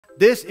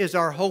This is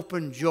our hope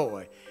and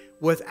joy.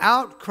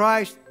 Without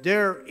Christ,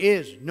 there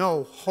is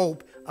no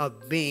hope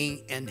of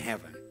being in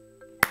heaven.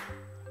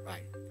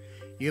 Right.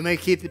 You may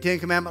keep the Ten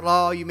Commandment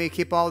law. You may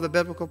keep all the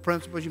biblical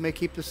principles. You may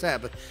keep the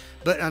Sabbath.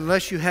 But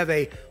unless you have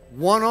a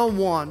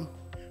one-on-one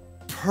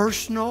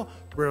personal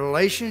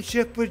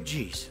relationship with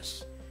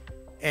Jesus,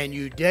 and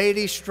you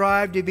daily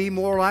strive to be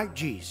more like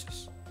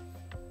Jesus,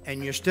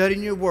 and you're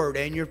studying your word,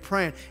 and you're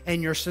praying,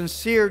 and your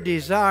sincere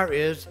desire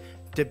is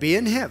to be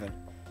in heaven,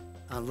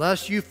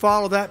 unless you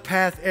follow that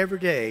path every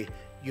day,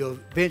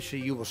 eventually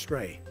you will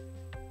stray,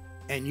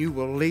 and you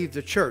will leave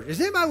the church.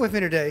 Is anybody with me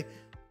today?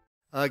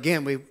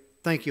 Again, we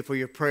thank you for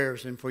your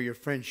prayers and for your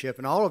friendship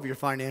and all of your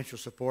financial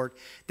support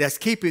that's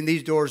keeping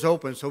these doors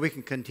open so we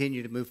can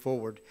continue to move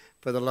forward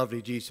for the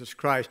lovely Jesus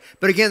Christ.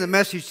 But again, the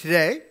message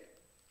today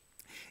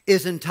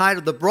is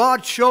entitled The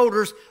Broad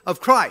Shoulders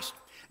of Christ.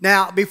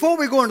 Now, before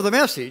we go into the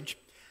message,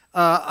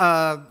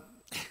 last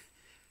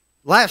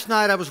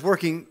night I was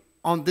working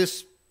on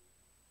this.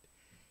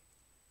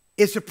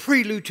 It's a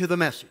prelude to the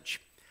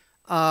message.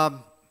 I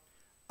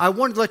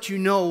wanted to let you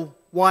know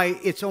why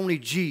it's only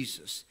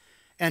Jesus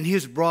and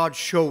his broad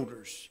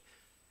shoulders.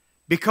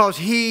 Because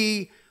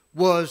he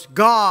was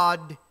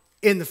God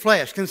in the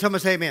flesh. Can someone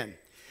say amen?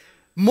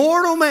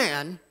 Mortal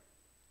man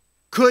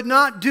could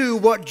not do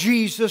what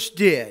Jesus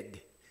did.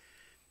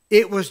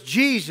 It was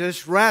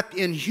Jesus wrapped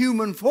in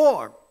human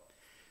form.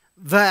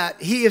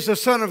 That he is the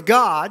Son of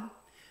God,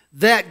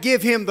 that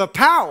give him the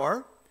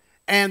power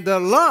and the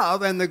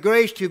love and the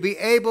grace to be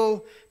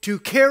able to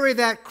carry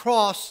that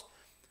cross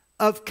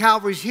of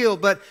Calvary's Hill.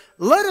 But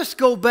let us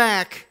go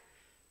back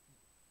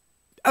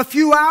a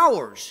few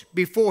hours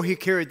before he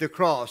carried the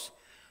cross.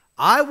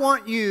 I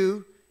want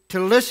you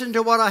to listen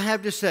to what I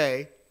have to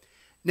say.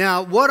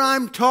 Now, what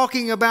I'm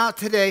talking about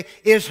today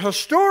is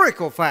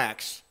historical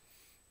facts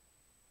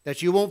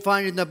that you won't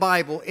find in the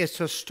Bible. It's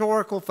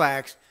historical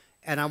facts,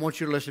 and I want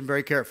you to listen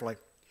very carefully.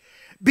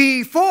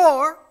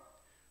 Before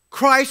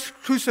Christ's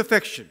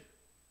crucifixion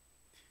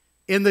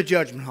in the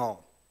judgment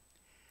hall,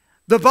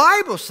 the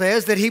Bible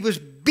says that he was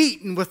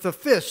beaten with the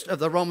fist of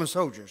the Roman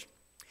soldiers.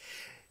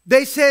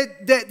 They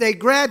said that they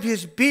grabbed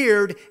his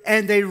beard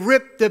and they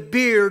ripped the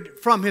beard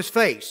from his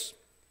face.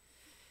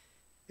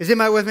 Is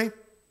anybody with me?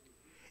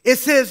 It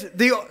says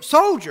the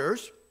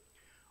soldiers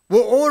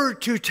were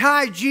ordered to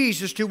tie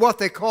Jesus to what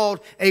they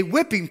called a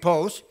whipping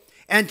post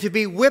and to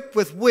be whipped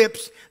with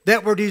whips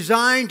that were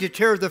designed to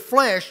tear the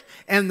flesh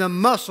and the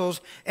muscles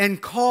and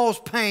cause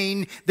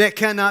pain that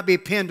cannot be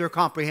penned or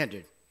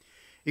comprehended.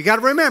 You got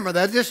to remember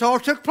that this all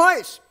took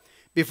place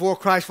before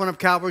Christ went up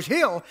Calvary's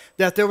Hill,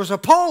 that there was a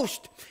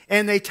post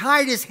and they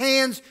tied his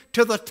hands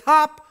to the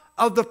top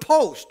of the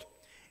post.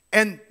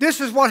 And this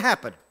is what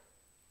happened.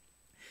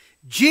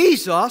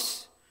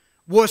 Jesus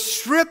was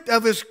stripped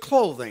of his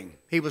clothing.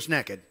 He was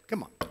naked.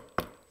 Come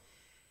on.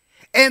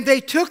 And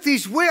they took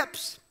these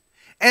whips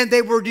and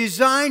they were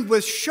designed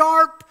with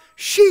sharp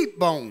sheep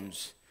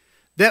bones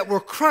that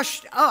were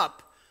crushed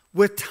up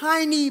with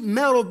tiny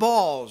metal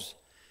balls,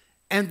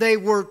 and they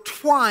were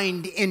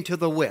twined into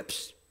the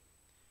whips.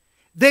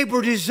 They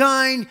were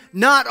designed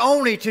not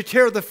only to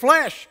tear the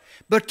flesh,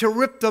 but to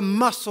rip the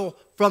muscle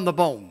from the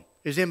bone.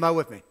 Is anybody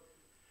with me?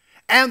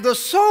 And the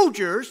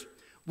soldiers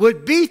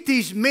would beat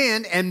these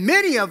men, and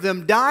many of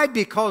them died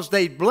because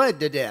they bled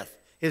to death.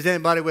 Is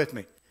anybody with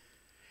me?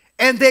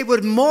 And they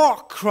would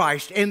mock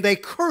Christ, and they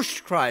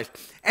cursed Christ,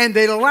 and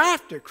they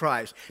laughed at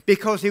Christ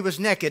because he was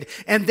naked.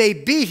 And they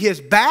beat his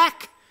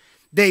back,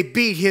 they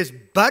beat his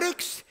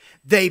buttocks,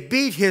 they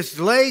beat his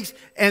legs,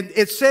 and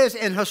it says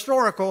in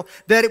historical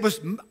that it was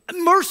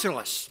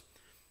merciless.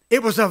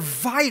 It was a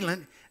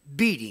violent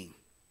beating.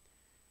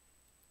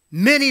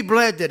 Many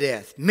bled to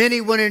death. Many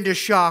went into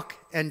shock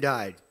and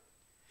died.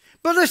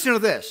 But listen to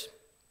this.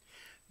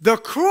 The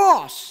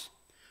cross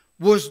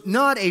was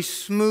not a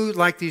smooth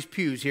like these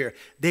pews here.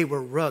 They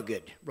were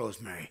rugged,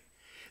 Rosemary.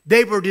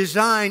 They were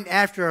designed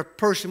after a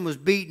person was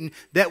beaten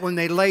that when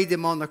they laid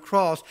them on the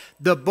cross,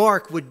 the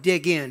bark would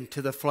dig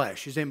into the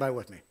flesh. Is anybody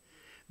with me?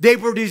 They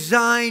were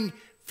designed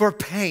for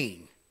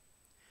pain.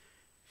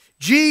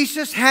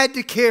 Jesus had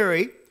to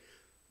carry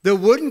the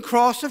wooden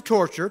cross of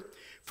torture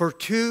for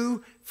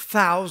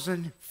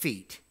 2,000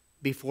 feet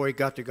before he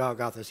got to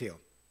Golgotha's Hill.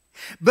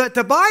 But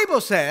the Bible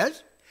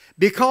says,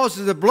 because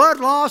of the blood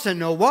loss and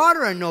no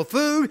water and no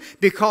food,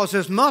 because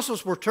his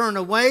muscles were turned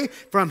away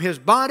from his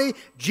body,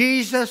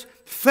 Jesus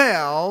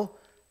fell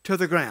to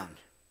the ground.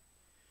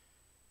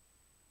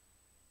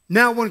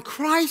 Now, when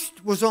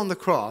Christ was on the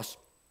cross,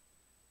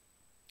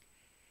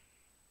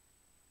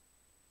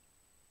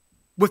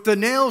 with the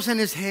nails in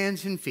his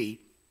hands and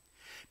feet,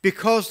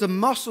 because the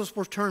muscles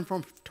were torn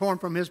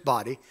from his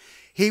body,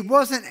 he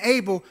wasn't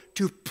able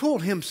to pull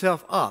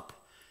himself up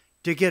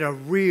to get a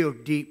real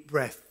deep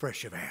breath,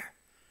 fresh of air.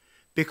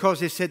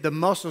 Because it said the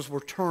muscles were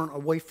torn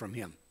away from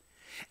him.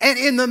 And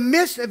in the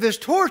midst of his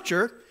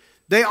torture,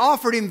 they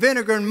offered him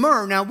vinegar and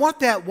myrrh. Now what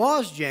that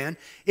was, Jan,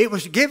 it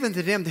was given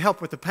to them to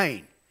help with the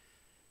pain.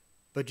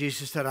 But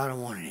Jesus said, I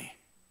don't want any.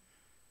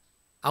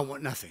 I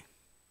want nothing.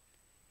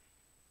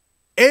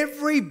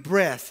 Every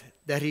breath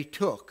that he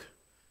took.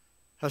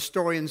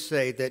 Historians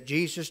say that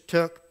Jesus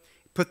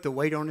put the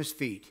weight on his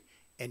feet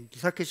and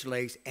took his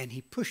legs and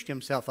he pushed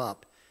himself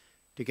up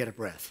to get a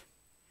breath.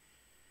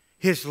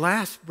 His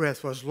last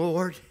breath was,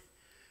 Lord,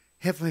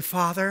 Heavenly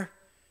Father,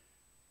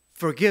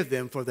 forgive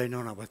them, for they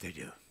know not what they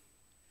do.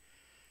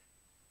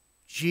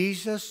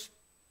 Jesus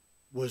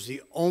was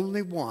the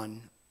only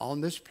one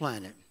on this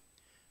planet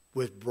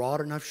with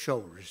broad enough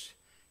shoulders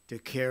to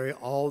carry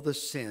all the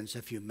sins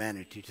of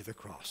humanity to the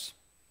cross.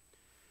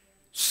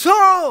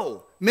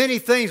 So many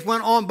things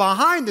went on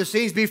behind the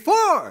scenes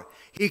before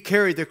he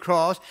carried the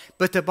cross,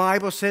 but the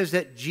Bible says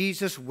that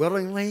Jesus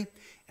willingly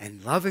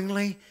and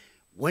lovingly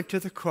went to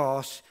the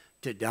cross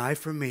to die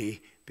for me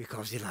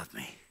because he loved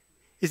me.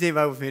 Is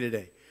anybody with me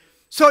today?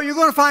 So you're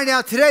going to find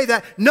out today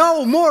that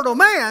no mortal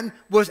man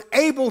was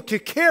able to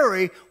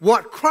carry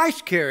what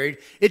Christ carried.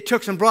 It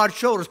took some broad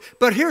shoulders.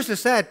 But here's the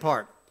sad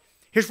part.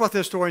 Here's what the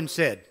historian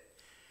said.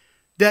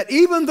 That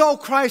even though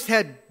Christ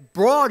had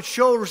broad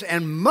shoulders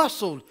and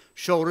muscled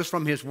shoulders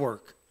from his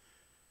work,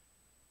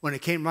 when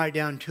it came right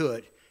down to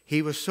it,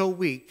 he was so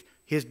weak,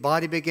 his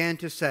body began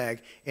to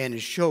sag, and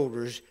his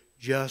shoulders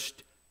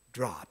just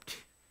dropped.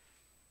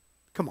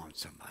 Come on,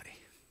 somebody.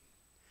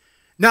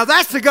 Now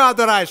that's the God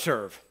that I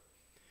serve.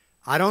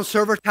 I don't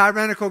serve a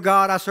tyrannical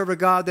God. I serve a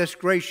God that's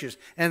gracious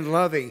and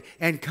loving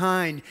and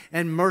kind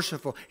and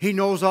merciful. He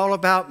knows all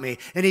about me.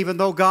 And even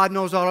though God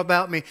knows all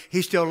about me,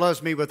 he still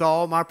loves me with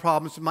all my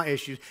problems and my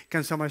issues.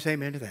 Can somebody say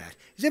amen to that?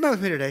 Is anybody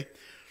with me today?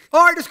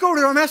 All right, let's go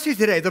to our message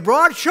today. The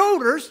broad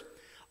shoulders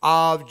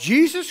of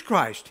Jesus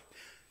Christ.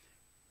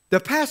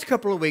 The past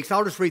couple of weeks,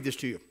 I'll just read this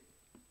to you.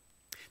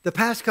 The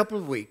past couple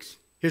of weeks,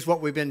 here's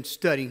what we've been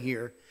studying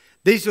here.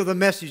 These are the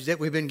messages that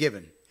we've been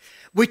given.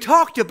 We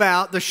talked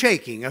about the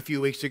shaking a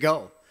few weeks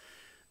ago.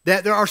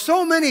 That there are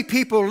so many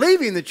people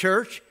leaving the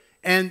church,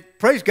 and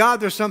praise God,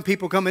 there's some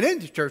people coming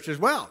into church as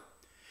well.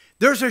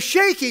 There's a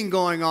shaking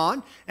going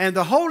on, and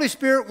the Holy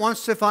Spirit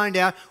wants to find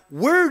out,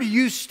 where do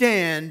you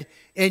stand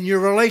in your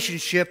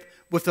relationship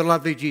with the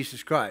lovely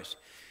Jesus Christ?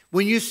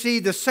 When you see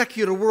the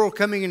secular world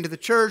coming into the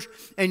church,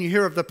 and you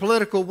hear of the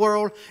political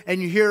world,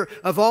 and you hear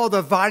of all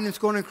the violence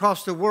going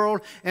across the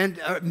world,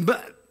 and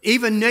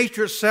even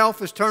nature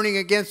itself is turning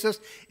against us.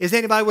 Is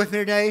anybody with me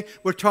today?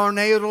 With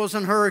tornadoes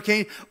and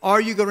hurricanes, are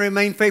you going to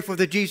remain faithful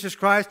to Jesus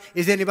Christ?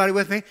 Is anybody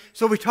with me?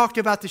 So we talked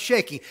about the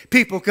shaking.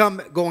 People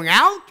going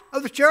out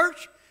of the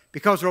church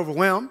because they're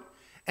overwhelmed,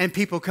 and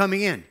people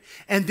coming in.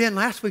 And then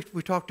last week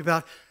we talked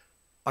about,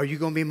 are you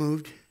going to be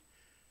moved?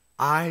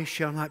 I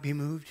shall not be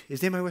moved.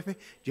 Is anybody with me?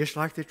 Just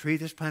like the tree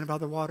that's planted by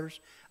the waters.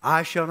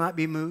 I shall not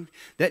be moved.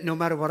 That no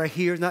matter what I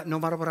hear, no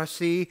matter what I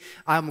see,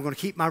 I'm going to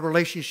keep my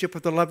relationship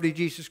with the lovely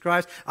Jesus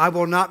Christ. I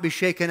will not be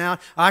shaken out.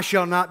 I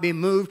shall not be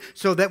moved,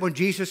 so that when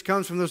Jesus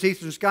comes from those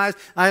eastern skies,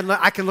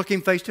 I can look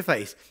him face to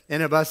face.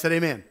 And everybody said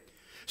amen.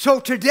 So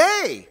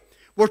today,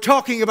 we're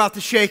talking about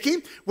the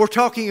shaking. We're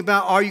talking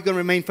about, are you going to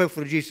remain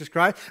faithful to Jesus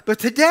Christ? But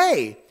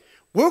today,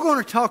 we're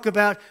going to talk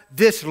about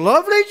this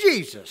lovely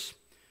Jesus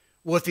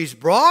with these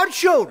broad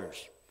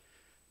shoulders.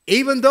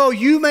 Even though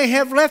you may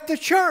have left the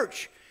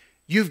church,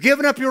 you've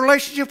given up your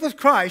relationship with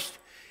Christ,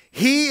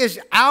 he is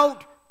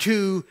out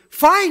to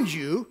find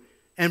you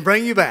and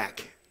bring you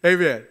back.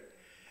 Amen.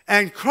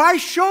 And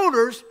Christ's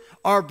shoulders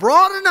are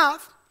broad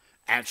enough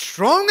and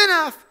strong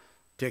enough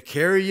to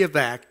carry you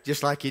back,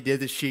 just like he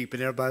did the sheep.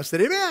 And everybody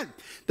said amen.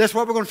 That's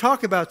what we're going to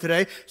talk about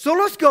today. So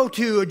let's go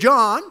to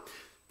John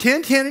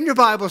 10:10 in your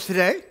Bibles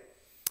today.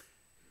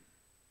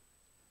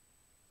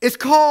 It's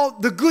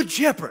called the Good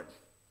Shepherd.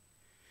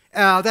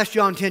 That's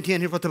John 10:10.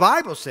 Here's what the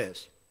Bible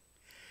says.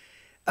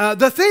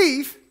 The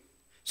thief,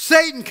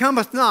 Satan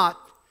cometh not,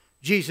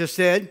 Jesus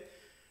said,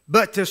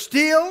 but to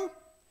steal.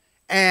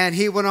 And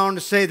he went on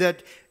to say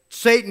that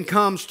Satan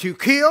comes to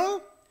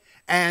kill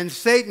and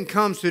Satan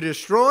comes to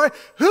destroy.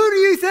 Who do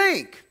you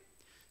think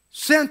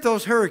sent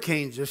those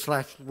hurricanes this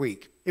last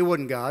week? It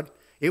wasn't God.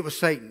 It was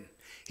Satan.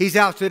 He's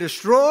out to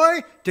destroy,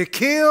 to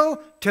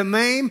kill, to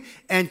maim,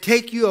 and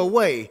take you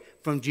away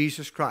from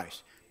Jesus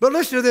Christ. But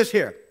listen to this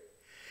here.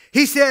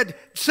 He said,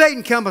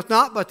 Satan cometh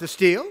not but to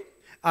steal.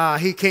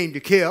 He came to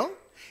kill.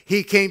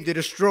 He came to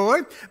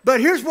destroy. But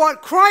here's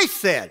what Christ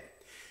said.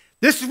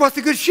 This is what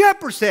the Good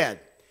Shepherd said.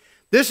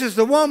 This is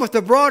the one with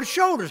the broad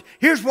shoulders.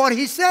 Here's what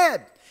he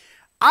said.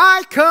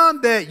 I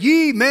come that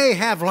ye may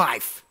have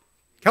life.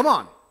 Come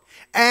on.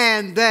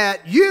 And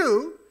that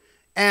you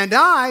and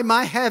I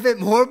might have it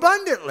more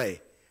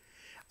abundantly.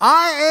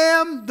 I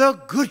am the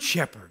Good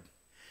Shepherd.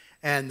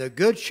 And the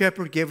Good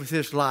Shepherd giveth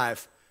his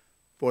life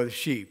for the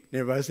sheep.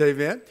 Everybody say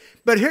amen?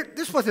 But here,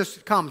 this is what this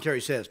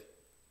commentary says.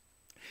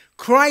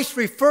 Christ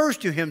refers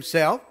to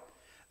himself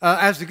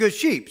as the good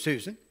sheep,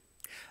 Susan.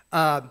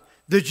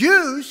 The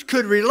Jews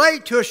could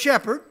relate to a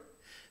shepherd.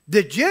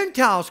 The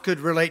Gentiles could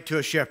relate to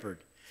a shepherd.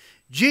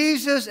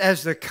 Jesus,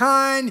 as the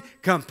kind,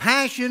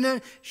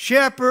 compassionate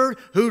shepherd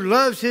who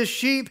loves his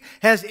sheep,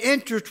 has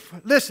entered.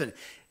 Listen,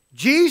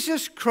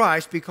 Jesus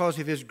Christ, because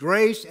of his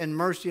grace and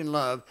mercy and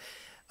love,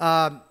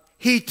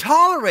 he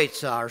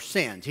tolerates our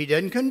sins. He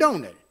doesn't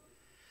condone it.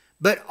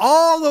 But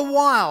all the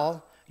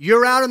while,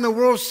 You're out in the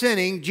world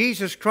sinning.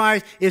 Jesus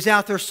Christ is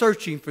out there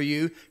searching for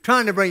you,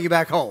 trying to bring you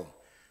back home.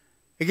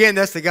 Again,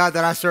 that's the God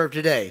that I serve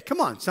today. Come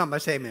on, somebody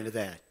say amen to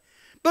that.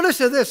 But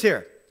listen to this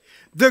here.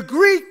 The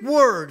Greek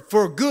word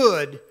for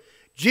good,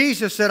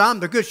 Jesus said, I'm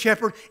the good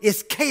shepherd,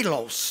 is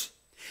kalos.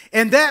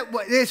 And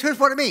here's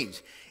what it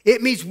means.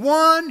 It means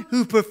one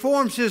who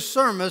performs his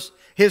service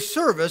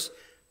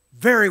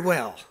very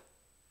well.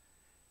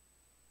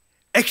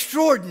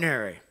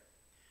 Extraordinary.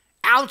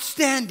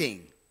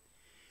 Outstanding.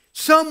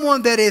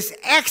 Someone that is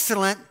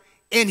excellent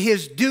in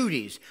his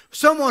duties.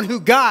 Someone who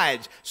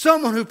guides.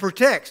 Someone who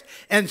protects.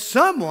 And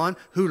someone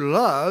who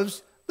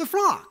loves the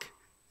flock.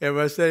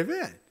 Everybody say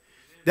amen.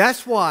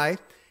 That's why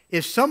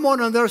if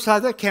someone on the other side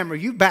of that camera,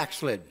 you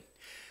backslid.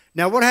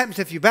 Now what happens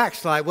if you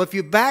backslide? Well, if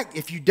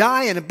you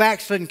die in a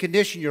backslidden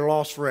condition, you're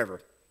lost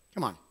forever.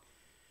 Come on.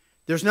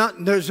 There's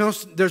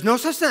no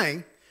such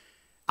thing.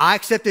 I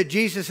accepted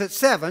Jesus at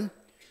 7.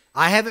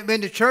 I haven't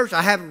been to church.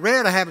 I haven't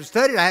read. I haven't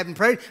studied. I haven't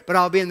prayed. But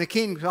I'll be in the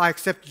kingdom because I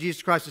accepted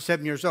Jesus Christ at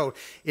 7 years old.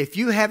 If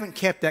you haven't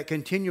kept that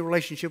continual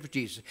relationship with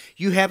Jesus,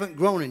 you haven't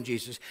grown in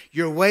Jesus,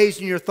 your ways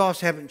and your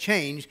thoughts haven't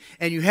changed,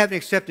 and you haven't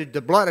accepted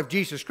the blood of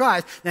Jesus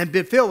Christ and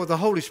been filled with the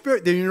Holy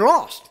Spirit, then you're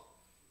lost.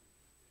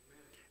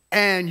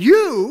 And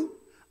you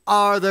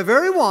are the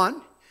very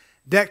one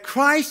that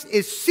Christ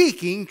is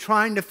seeking,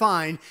 trying to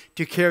find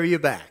to carry you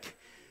back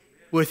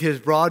with his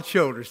broad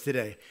shoulders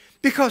today.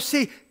 Because,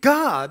 see,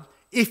 God,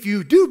 if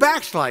you do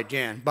backslide,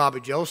 Jan,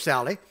 Bobby, Joe,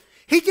 Sally,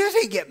 he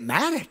doesn't get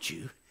mad at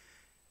you.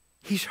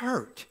 He's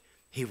hurt.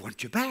 He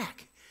wants you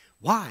back.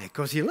 Why?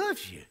 Because he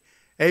loves you.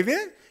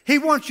 Amen? He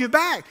wants you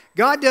back.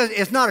 God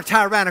is not a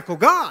tyrannical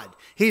God.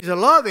 He's a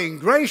loving,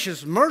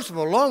 gracious,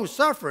 merciful,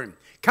 long-suffering,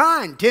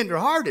 kind,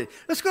 tender-hearted.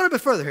 Let's go a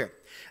bit further here.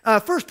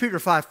 1 Peter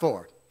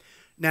 5:4.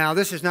 Now,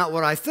 this is not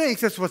what I think.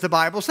 This is what the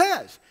Bible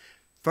says.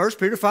 1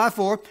 Peter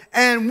 5:4.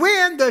 And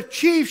when the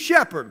chief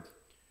shepherd,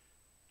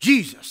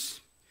 Jesus,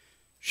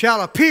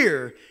 shall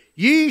appear,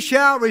 ye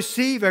shall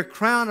receive a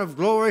crown of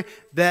glory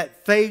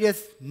that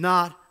fadeth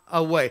not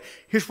away.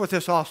 Here's what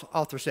this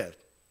author says.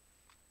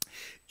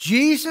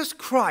 Jesus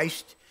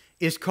Christ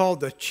is called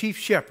the chief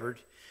shepherd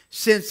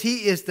since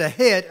he is the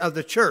head of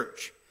the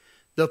church.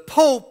 The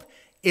Pope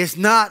is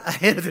not a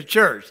head of the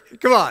church.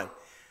 Come on.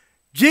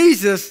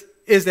 Jesus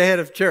is the head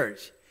of the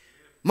church.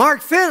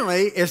 Mark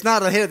Finley is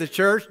not a head of the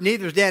church,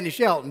 neither is Danny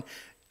Shelton.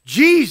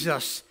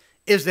 Jesus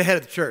is the head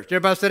of the church.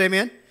 Everybody said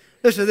amen?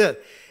 Listen to this.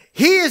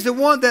 He is the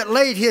one that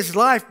laid his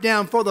life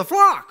down for the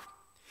flock.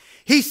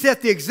 He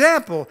set the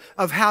example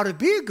of how to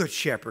be a good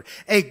shepherd.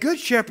 A good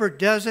shepherd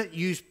doesn't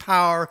use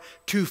power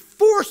to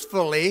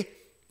forcefully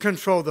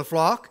control the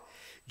flock.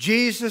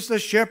 Jesus, the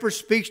shepherd,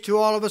 speaks to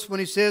all of us when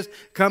he says,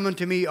 come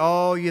unto me,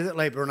 all you that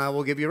labor, and I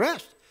will give you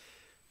rest.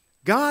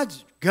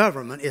 God's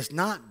government is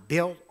not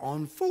built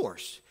on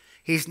force.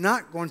 He's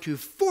not going to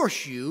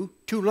force you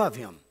to love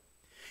him.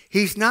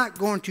 He's not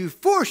going to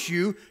force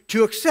you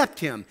to accept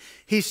him.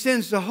 He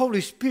sends the Holy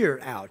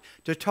Spirit out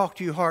to talk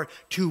to your heart,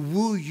 to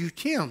woo you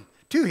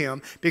to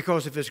him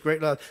because of his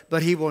great love.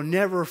 But he will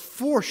never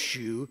force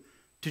you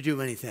to do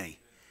anything.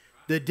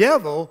 The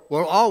devil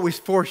will always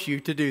force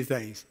you to do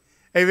things.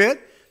 Amen?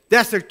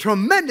 That's a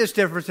tremendous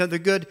difference in the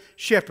good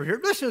shepherd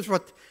here. Listen to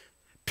what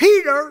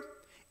Peter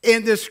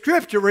in this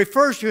scripture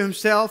refers to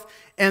himself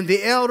and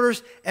the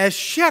elders as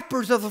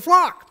shepherds of the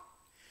flock.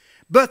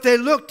 But they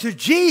look to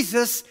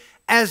Jesus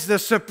as the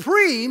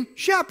supreme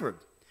shepherd,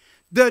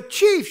 the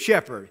chief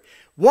shepherd.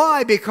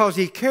 Why? Because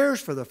he cares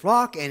for the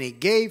flock and he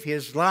gave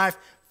his life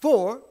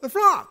for the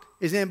flock.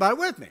 Is anybody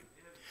with me?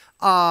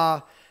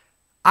 I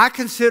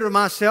consider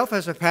myself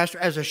as a pastor,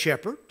 as a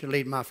shepherd to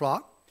lead my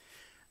flock.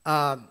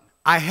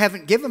 I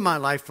haven't given my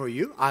life for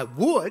you. I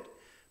would,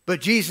 but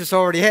Jesus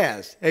already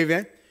has.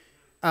 Amen.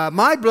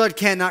 My blood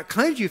cannot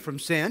cleanse you from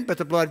sin, but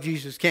the blood of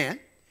Jesus can.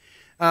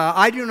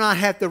 I do not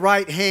have the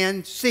right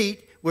hand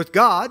seat with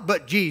God,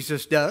 but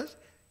Jesus does.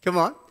 Come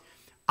on.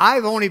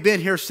 I've only been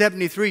here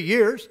 73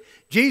 years.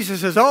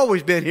 Jesus has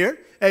always been here.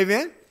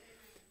 Amen.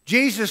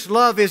 Jesus'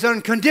 love is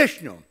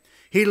unconditional.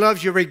 He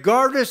loves you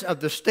regardless of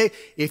the state.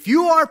 If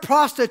you are a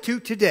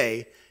prostitute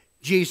today,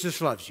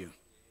 Jesus loves you.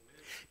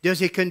 Does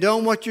he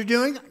condone what you're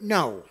doing?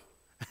 No.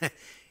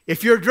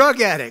 If you're a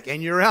drug addict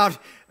and you're out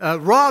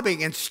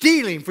robbing and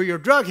stealing for your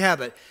drug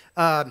habit,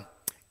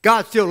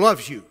 God still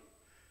loves you.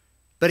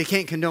 But he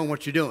can't condone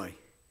what you're doing.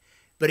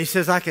 But he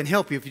says, I can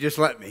help you if you just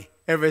let me.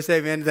 Everybody say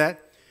amen to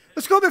that?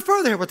 Let's go a bit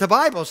further here, what the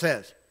Bible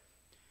says.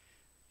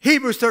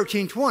 Hebrews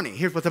 13:20.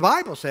 Here's what the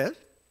Bible says.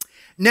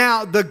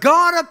 Now the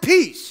God of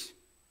peace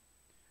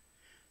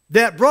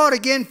that brought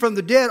again from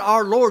the dead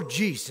our Lord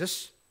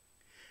Jesus,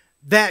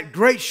 that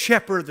great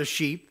shepherd of the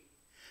sheep,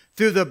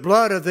 through the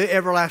blood of the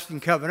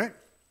everlasting covenant.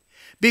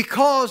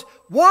 Because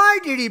why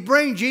did he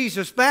bring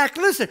Jesus back?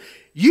 Listen,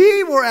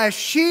 ye were as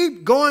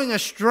sheep going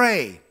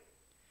astray,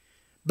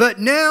 but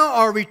now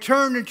are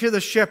returned unto the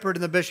shepherd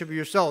and the bishop of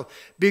your soul.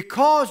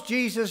 Because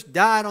Jesus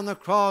died on the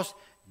cross,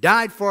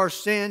 died for our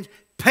sins,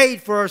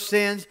 paid for our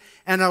sins,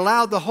 and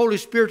allowed the Holy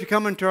Spirit to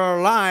come into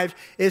our lives.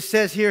 It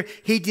says here,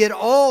 He did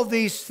all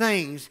these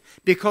things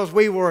because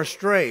we were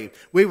astray.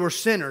 We were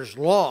sinners,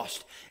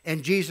 lost.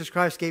 And Jesus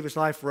Christ gave His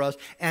life for us,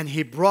 and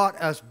He brought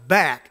us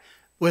back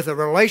with a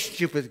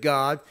relationship with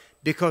God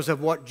because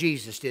of what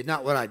Jesus did,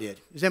 not what I did.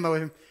 Is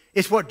anybody with me?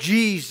 It's what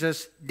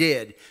Jesus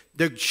did,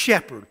 the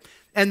shepherd.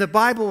 And the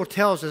Bible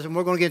tells us, and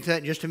we're going to get into that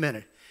in just a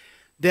minute,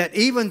 that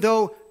even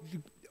though,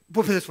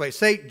 put it this way,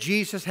 say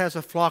Jesus has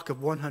a flock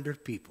of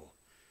 100 people,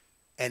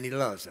 and He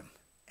loves them,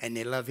 and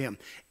they love Him.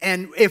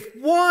 And if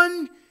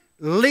one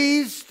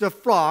leaves the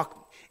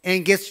flock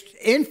and gets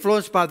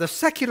influenced by the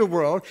secular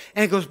world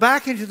and goes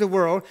back into the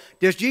world,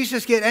 does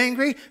Jesus get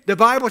angry? The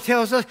Bible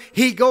tells us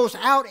He goes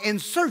out in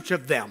search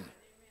of them.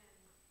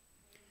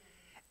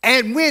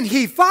 And when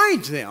He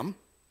finds them,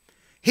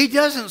 He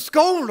doesn't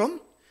scold them.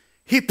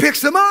 He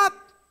picks them up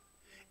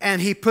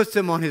and He puts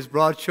them on His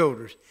broad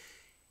shoulders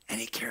and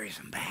He carries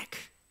them back.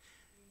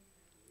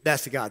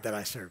 That's the God that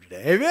I serve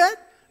today. Amen?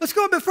 Let's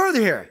go a bit further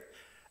here.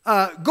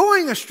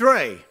 Going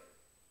astray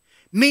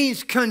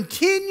means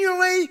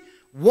continually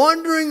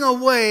wandering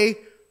away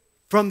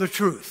from the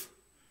truth.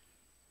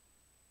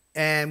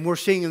 And we're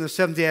seeing in the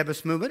Seventh-day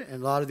Adventist movement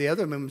and a lot of the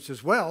other movements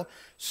as well,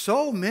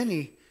 so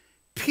many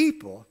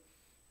people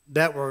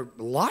that were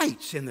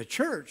lights in the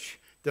church,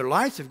 their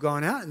lights have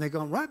gone out and they've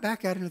gone right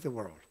back out into the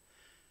world.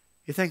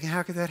 You're thinking,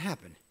 how could that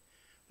happen?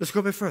 Let's go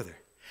a bit further.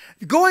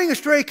 Going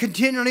astray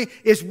continually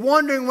is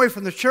wandering away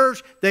from the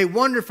church. They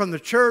wander from the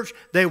church.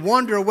 They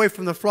wander away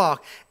from the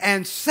flock.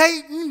 And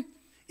Satan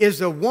is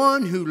the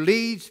one who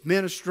leads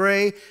men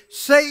astray.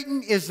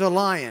 Satan is the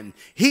lion.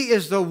 He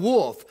is the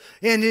wolf.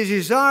 And his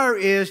desire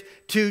is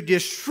to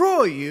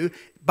destroy you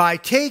by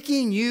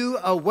taking you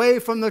away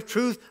from the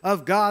truth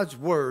of God's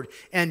word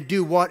and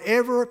do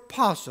whatever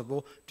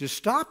possible to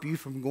stop you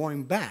from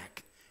going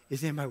back.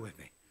 Is anybody with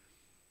me?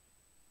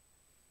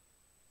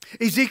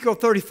 Ezekiel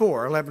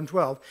 34, 11,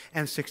 12,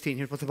 and 16.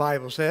 Here's what the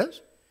Bible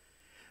says.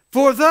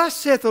 For thus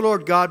saith the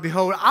Lord God,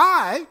 behold,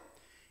 I,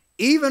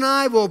 even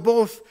I, will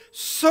both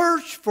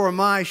search for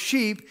my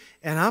sheep,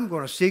 and I'm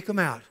going to seek them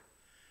out.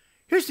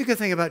 Here's the good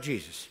thing about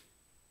Jesus.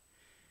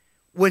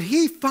 When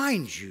He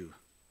finds you,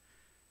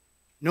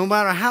 no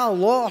matter how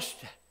lost,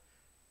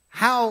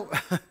 how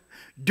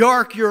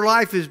dark your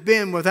life has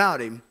been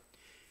without Him,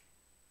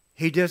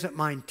 He doesn't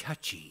mind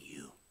touching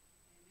you.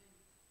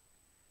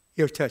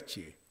 He'll touch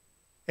you.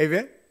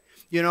 Amen?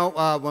 You know,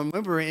 when we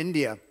were in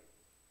India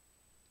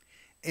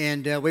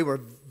and we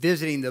were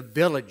visiting the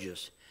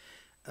villages,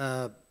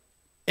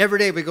 every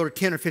day we go to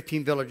 10 or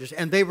 15 villages,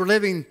 and they were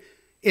living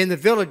in the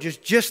villages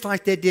just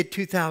like they did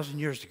 2,000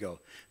 years ago.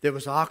 There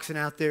was oxen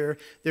out there.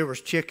 There was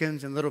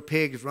chickens and little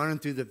pigs running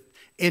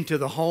into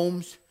the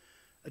homes,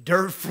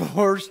 dirt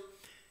floors.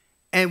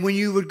 And when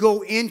you would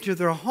go into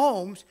their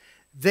homes,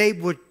 they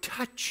would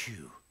touch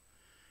you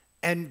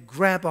and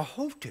grab a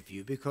hold of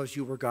you because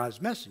you were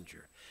God's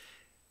messenger.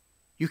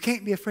 You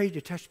can't be afraid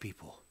to touch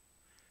people.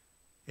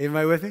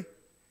 Anybody with me?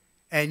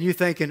 And you're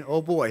thinking,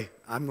 oh boy,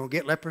 I'm going to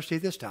get leprosy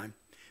this time.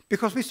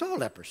 Because we saw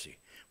leprosy.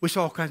 We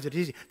saw all kinds of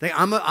disease.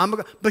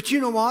 But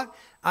you know what?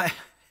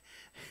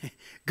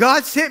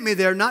 God sent me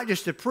there not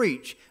just to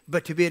preach,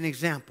 but to be an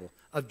example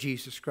of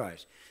Jesus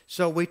Christ.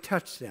 So we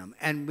touched them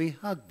and we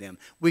hugged them.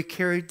 We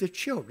carried the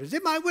children. Is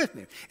anybody with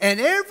me?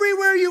 And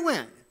everywhere you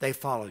went, they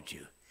followed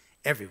you.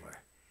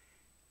 Everywhere.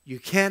 You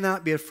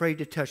cannot be afraid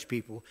to touch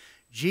people.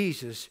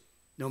 Jesus,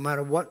 no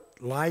matter what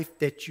life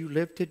that you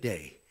live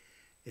today,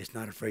 is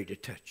not afraid to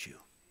touch you.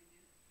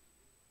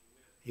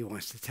 He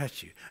wants to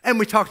touch you. And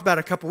we talked about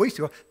it a couple weeks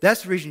ago.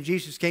 That's the reason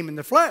Jesus came in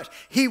the flesh.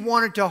 He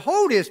wanted to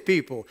hold His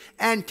people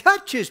and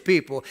touch His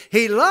people.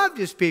 He loved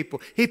His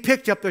people. He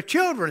picked up their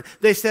children.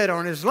 They sat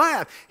on His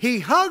lap.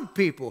 He hugged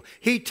people.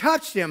 He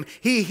touched them.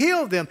 He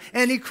healed them.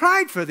 And He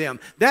cried for them.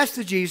 That's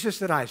the Jesus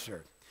that I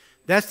serve.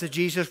 That's the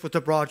Jesus with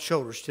the broad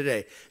shoulders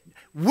today.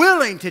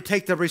 Willing to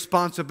take the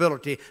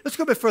responsibility. Let's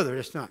go a bit further.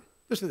 It's not.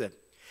 Listen to that.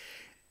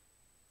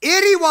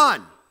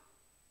 Anyone.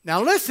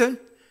 Now listen.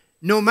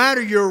 No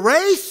matter your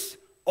race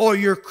or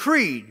your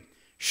creed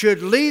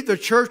should lead the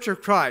church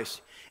of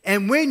Christ.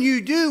 And when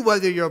you do,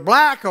 whether you're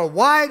black or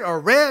white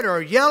or red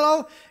or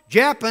yellow,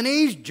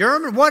 Japanese,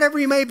 German, whatever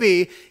you may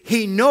be,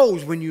 He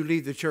knows when you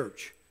leave the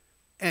church.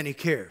 And He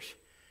cares.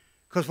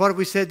 Because what have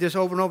we said this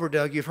over and over,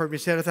 Doug? You've heard me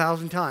say it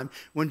 1,000 times.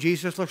 When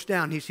Jesus looks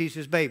down, He sees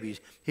His babies.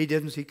 He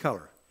doesn't see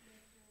color.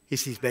 He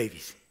sees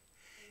babies.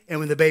 And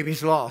when the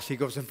baby's lost, He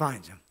goes and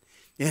finds them.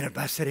 And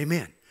everybody said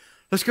amen.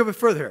 Let's go a bit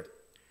further.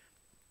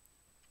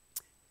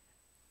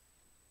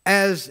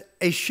 As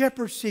a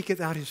shepherd seeketh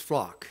out his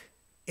flock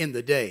in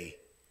the day,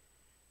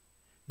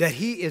 that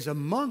he is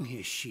among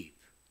his sheep.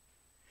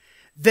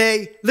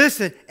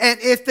 Listen, and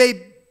if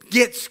they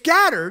get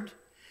scattered,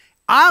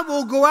 I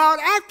will go out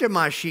after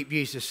my sheep,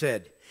 Jesus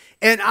said,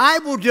 and I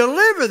will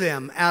deliver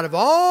them out of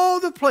all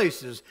the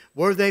places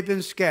where they've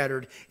been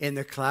scattered in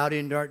the cloudy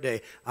and dark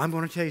day. I'm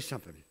going to tell you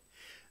something.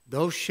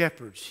 Those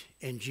shepherds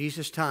in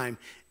Jesus' time,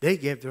 they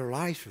gave their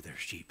lives for their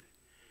sheep.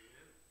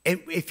 And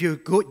if you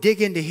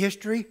dig into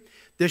history,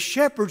 the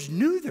shepherds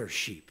knew their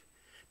sheep.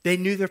 They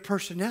knew their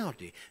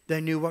personality. They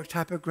knew what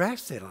type of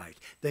grass they liked.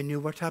 They knew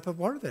what type of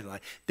water they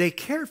liked. They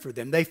cared for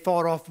them. They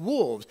fought off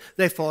wolves.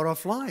 They fought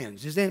off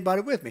lions. Is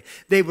anybody with me?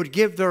 They would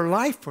give their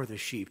life for the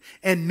sheep,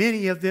 and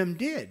many of them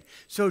did.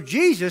 So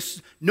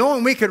Jesus,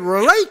 knowing we could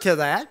relate to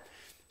that,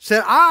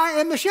 said, I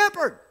am the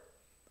shepherd.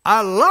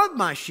 I love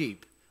my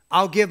sheep.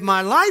 I'll give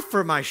my life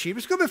for my sheep.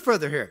 Let's go a bit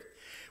further here.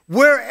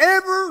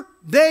 Wherever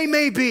they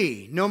may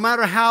be, no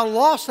matter how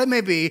lost they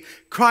may be,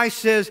 Christ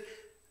says,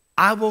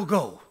 I will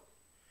go.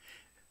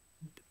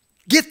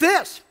 Get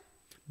this.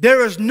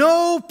 There is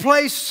no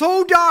place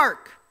so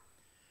dark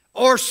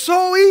or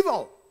so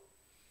evil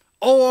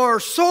or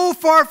so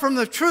far from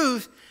the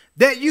truth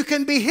that you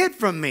can be hid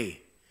from me.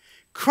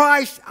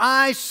 Christ,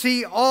 I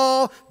see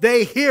all,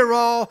 they hear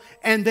all,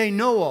 and they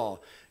know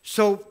all.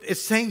 So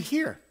it's saying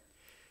here.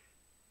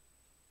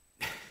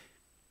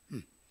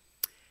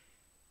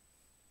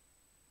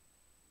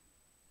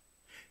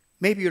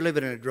 Maybe you're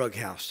living in a drug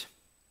house.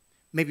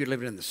 Maybe you're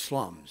living in the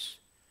slums.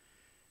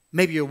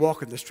 Maybe you're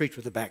walking the streets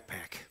with a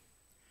backpack.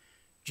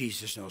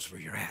 Jesus knows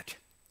where you're at.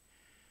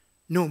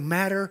 No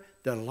matter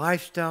the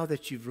lifestyle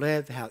that you've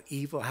lived, how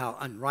evil, how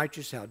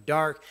unrighteous, how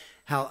dark,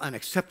 how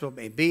unacceptable it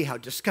may be, how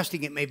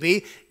disgusting it may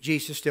be,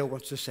 Jesus still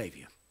wants to save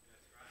you.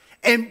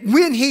 And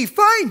when he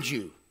finds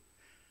you,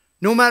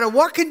 no matter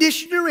what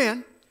condition you're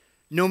in,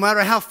 no matter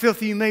how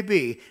filthy you may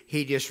be,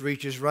 he just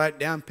reaches right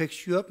down,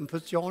 picks you up, and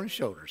puts you on his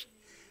shoulders.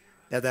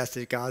 Now that's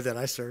the God that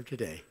I serve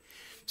today.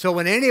 So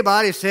when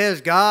anybody says,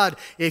 God,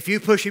 if you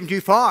push him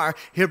too far,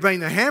 he'll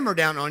bring the hammer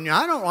down on you,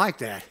 I don't like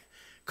that,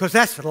 because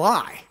that's a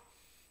lie.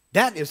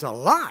 That is a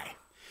lie.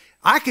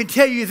 I can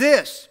tell you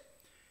this.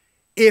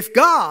 If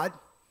God,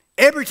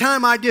 every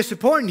time I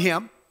disappointed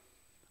him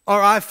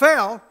or I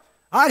fell,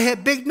 I'd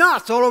have big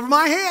knots all over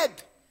my head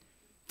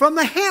from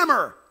the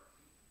hammer.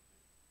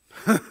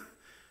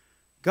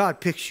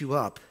 God picks you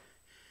up.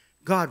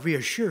 God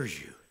reassures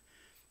you.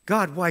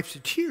 God wipes the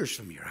tears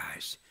from your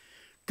eyes.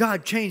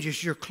 God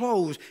changes your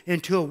clothes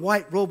into a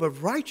white robe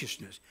of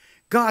righteousness.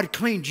 God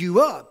cleans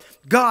you up.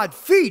 God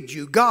feeds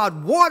you.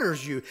 God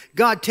waters you.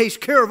 God takes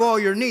care of all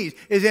your needs.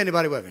 Is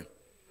anybody with me?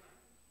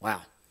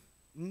 Wow.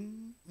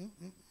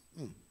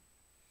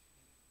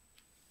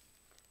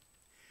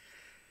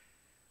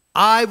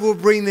 I will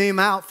bring them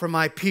out from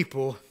my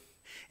people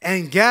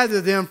and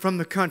gather them from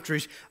the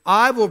countries.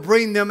 I will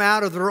bring them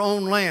out of their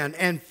own land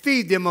and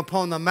feed them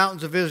upon the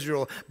mountains of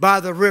Israel,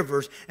 by the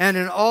rivers, and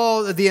in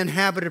all of the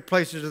inhabited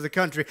places of the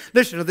country.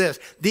 Listen to this.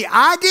 The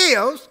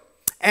ideals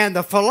and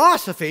the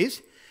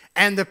philosophies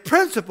and the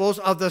principles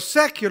of the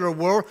secular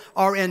world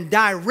are in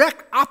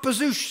direct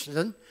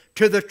opposition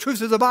to the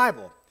truth of the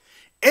Bible.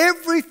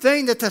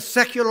 Everything that the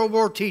secular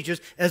world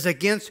teaches is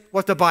against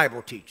what the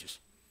Bible teaches.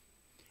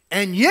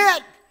 And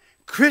yet,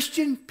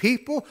 Christian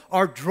people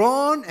are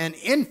drawn and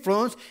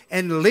influenced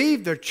and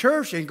leave their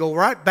church and go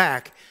right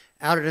back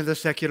out into the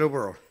secular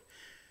world.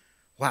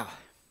 Wow.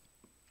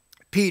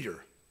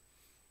 Peter.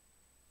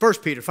 1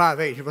 Peter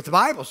 5:8. Here's what the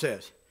Bible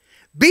says.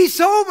 Be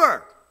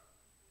sober.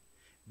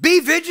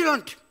 Be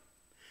vigilant.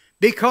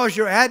 Because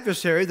your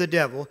adversary, the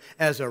devil,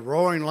 as a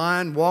roaring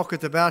lion,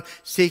 walketh about,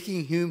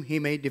 seeking whom he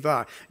may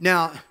devour.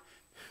 Now,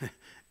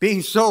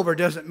 being sober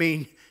doesn't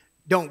mean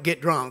don't get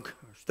drunk.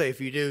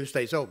 If you do,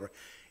 stay sober.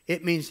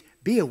 It means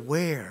be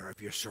aware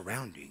of your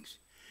surroundings.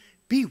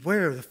 Be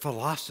aware of the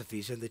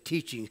philosophies and the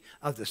teachings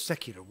of the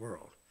secular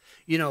world.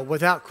 You know,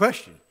 without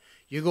question,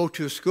 you go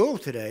to a school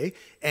today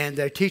and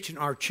they're teaching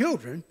our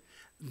children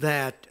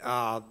that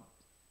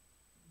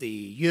the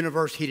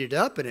universe heated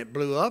up and it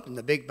blew up and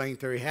the Big Bang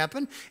Theory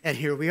happened, and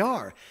here we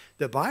are.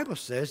 The Bible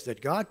says that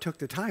God took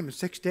the time in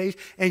 6 days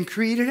and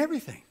created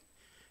everything.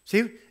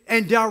 See?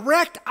 And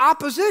direct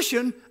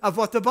opposition of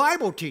what the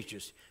Bible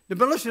teaches.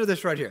 But listen to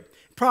this right here.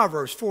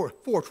 Proverbs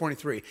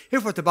 4:23.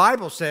 Here's what the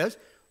Bible says.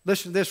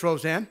 Listen to this,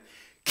 Roseanne.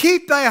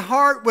 Keep thy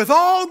heart with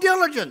all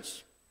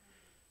diligence,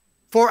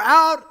 for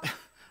out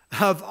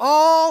of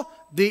all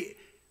the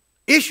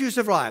issues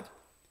of life.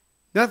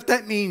 Now, what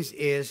that means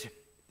is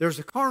there's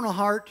a carnal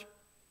heart,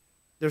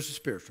 there's a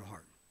spiritual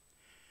heart.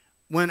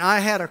 When I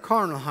had a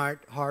carnal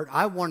heart,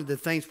 I wanted the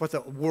things what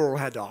the world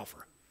had to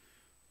offer.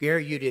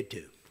 Gary, you did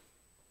too.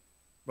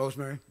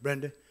 Rosemary,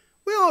 Brenda,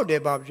 we all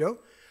did, Bob Joe.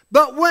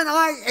 But when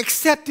I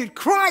accepted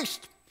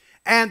Christ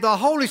and the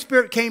Holy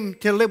Spirit came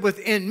to live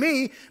within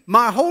me,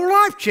 my whole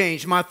life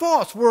changed. My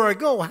thoughts, where I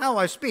go, how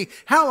I speak,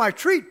 how I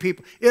treat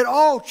people, it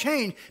all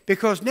changed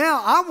because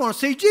now I want to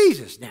see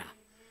Jesus now.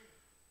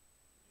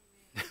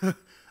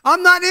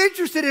 I'm not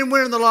interested in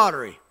winning the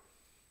lottery.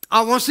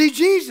 I want to see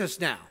Jesus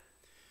now.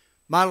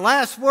 My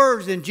last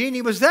words, and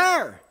Jeannie was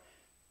there.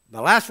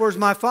 The last words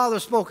my father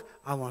spoke,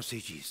 I want to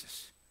see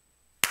Jesus.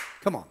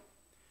 Come on.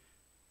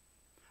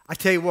 I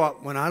tell you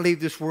what, when I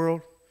leave this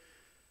world,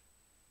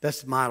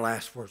 that's my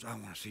last words. I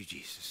want to see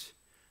Jesus.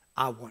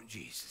 I want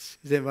Jesus.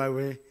 Is anybody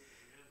with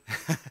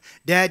me?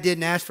 Dad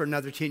didn't ask for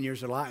another 10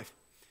 years of life.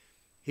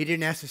 He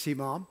didn't ask to see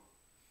Mom.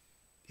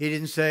 He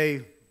didn't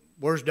say,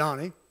 where's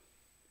Donnie?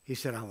 He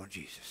said, I want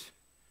Jesus.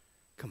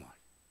 Come on.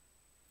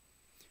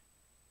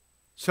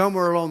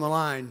 Somewhere along the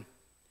line,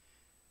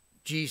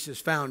 Jesus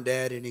found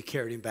Dad and he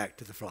carried him back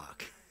to the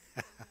flock.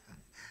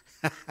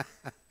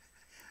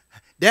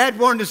 Dad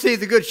wanted to see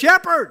the Good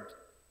Shepherd.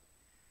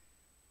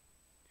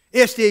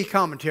 SD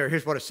commentary,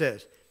 here's what it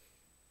says.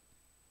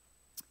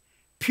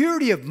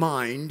 Purity of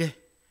mind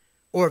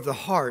or of the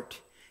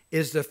heart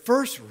is the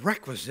first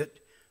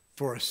requisite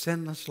for a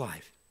sinless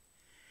life.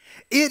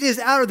 It is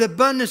out of the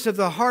abundance of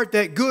the heart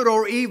that good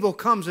or evil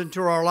comes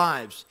into our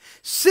lives.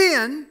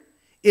 Sin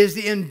is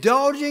the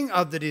indulging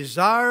of the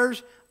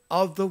desires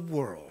of the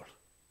world.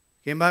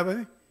 Anybody with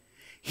me?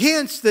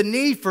 Hence the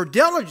need for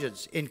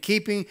diligence in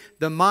keeping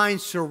the mind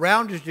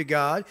surrounded to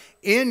God,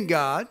 in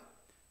God,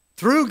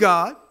 through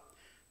God.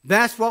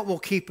 That's what will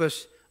keep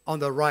us on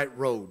the right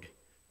road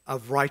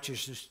of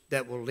righteousness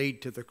that will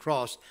lead to the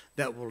cross,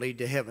 that will lead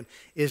to heaven,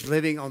 is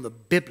living on the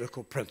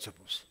biblical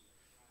principles.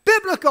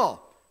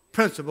 Biblical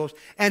principles,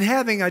 and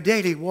having a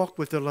daily walk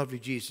with the lovely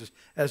Jesus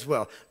as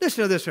well.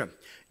 Listen to this here.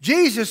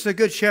 Jesus, the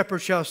Good Shepherd,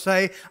 shall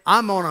say,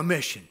 I'm on a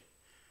mission.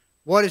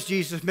 What is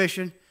Jesus'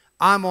 mission?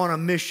 I'm on a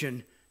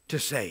mission to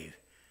save.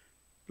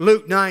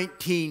 Luke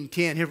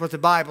 19:10, here's what the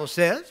Bible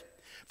says.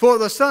 For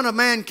the Son of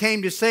Man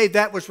came to save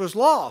that which was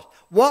lost.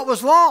 What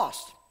was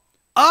lost?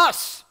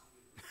 Us.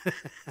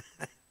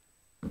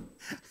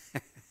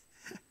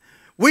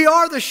 We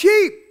are the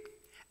sheep.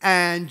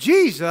 And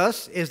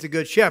Jesus is the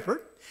Good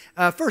Shepherd.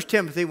 1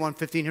 Timothy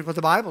 1:15, here's what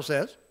the Bible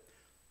says.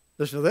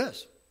 Listen to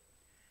this.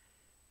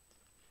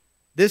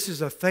 This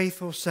is a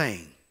faithful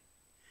saying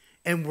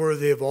and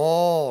worthy of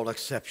all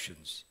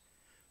exceptions.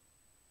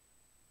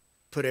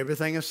 Put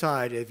everything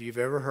aside. If you've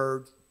ever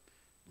heard,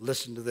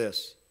 listen to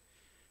this.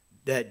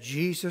 That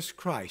Jesus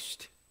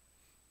Christ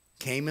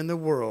came in the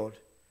world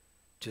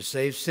to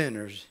save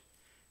sinners,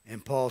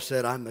 and Paul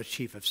said, I'm the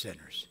chief of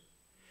sinners.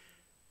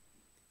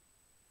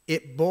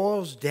 It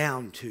boils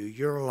down to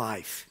your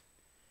life.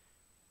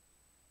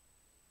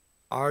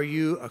 Are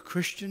you a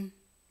Christian,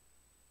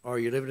 or are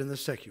you living in the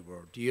secular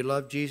world? Do you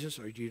love Jesus,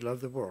 or do you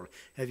love the world?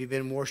 Have you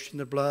been washed in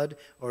the blood,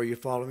 or are you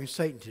following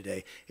Satan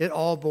today? It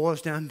all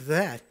boils down to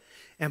that.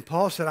 And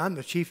Paul said, I'm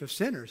the chief of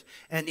sinners.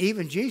 And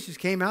even Jesus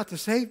came out to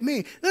save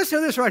me. Listen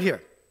to this right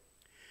here.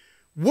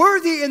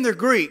 Worthy in the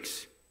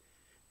Greeks,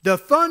 the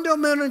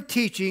fundamental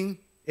teaching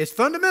is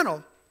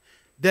fundamental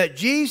that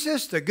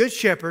Jesus, the Good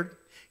Shepherd,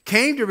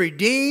 came to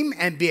redeem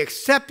and be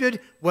accepted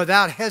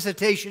without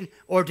hesitation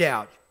or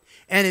doubt.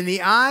 And in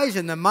the eyes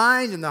and the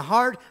mind and the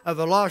heart of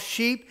the lost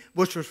sheep,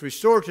 which was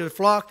restored to the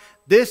flock,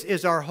 this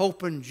is our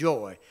hope and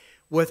joy.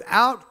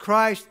 Without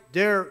Christ,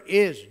 there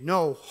is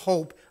no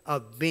hope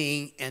of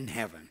being in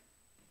heaven.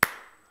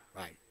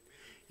 Right.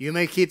 You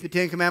may keep the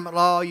Ten Commandment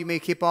law, you may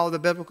keep all the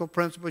biblical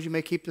principles, you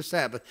may keep the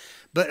Sabbath,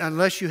 but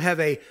unless you have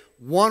a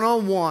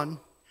one-on-one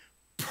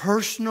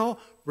personal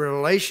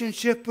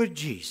relationship with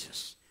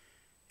Jesus,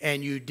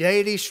 and you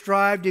daily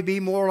strive to be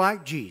more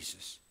like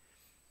Jesus,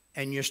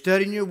 and you're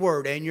studying your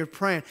word, and you're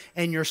praying,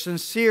 and your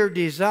sincere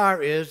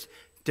desire is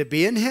to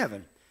be in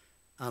heaven,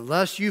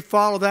 unless you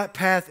follow that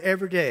path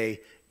every day,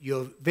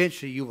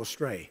 eventually you will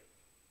stray.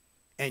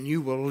 And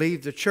you will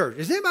leave the church.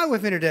 Is anybody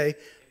with me today?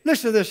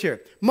 Listen to this here.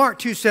 Mark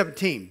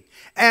 2:17.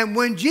 And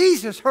when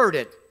Jesus heard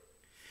it,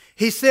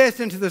 he saith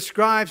unto the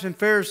scribes and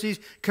Pharisees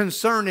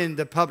concerning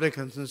the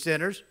publicans and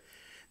sinners,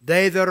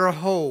 they that are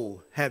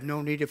whole have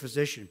no need of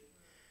physician,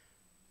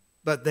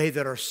 but they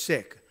that are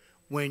sick.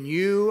 When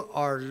you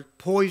are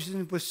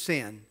poisoned with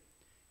sin,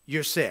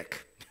 you're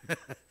sick.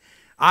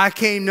 I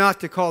came not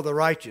to call the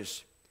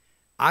righteous.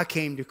 I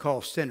came to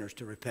call sinners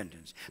to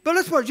repentance. But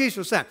listen to what Jesus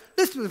was saying.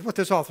 Listen to what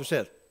this author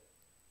says.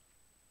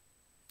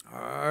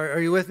 Are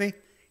you with me?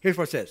 Here's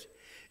what it says.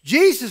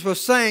 Jesus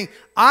was saying,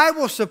 I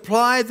will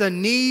supply the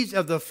needs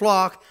of the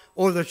flock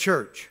or the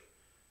church.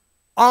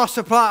 I'll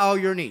supply all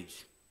your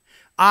needs.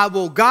 I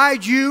will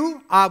guide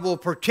you. I will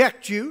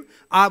protect you.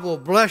 I will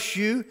bless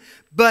you.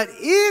 But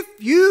if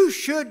you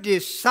should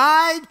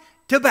decide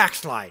to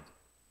backslide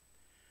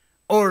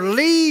or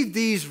leave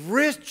these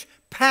rich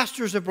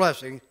pastures of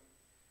blessing,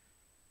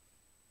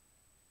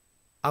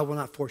 I will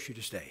not force you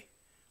to stay.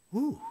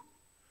 Ooh.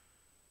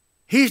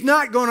 He's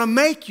not going to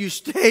make you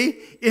stay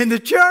in the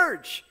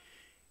church.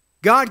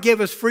 God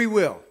gave us free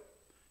will,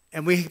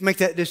 and we make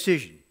that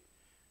decision.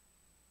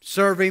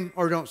 Serve Him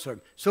or don't serve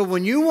Him. So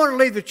when you want to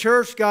leave the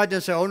church, God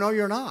doesn't say, oh, no,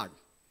 you're not.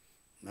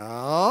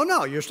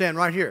 No, you're staying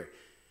right here.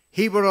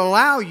 He will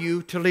allow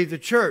you to leave the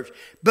church.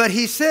 But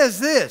He says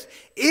this,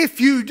 if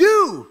you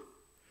do,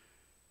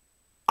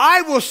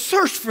 I will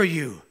search for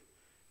you.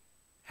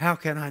 How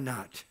can I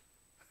not?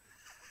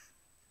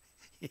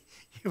 You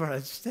know what I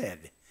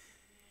said.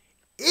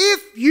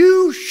 If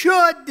you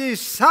should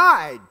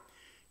decide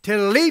to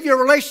leave your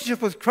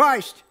relationship with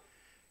Christ,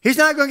 He's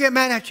not going to get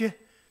mad at you.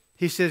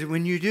 He says,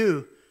 when you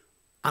do,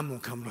 I'm going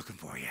to come looking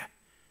for you.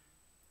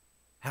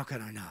 How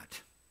can I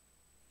not?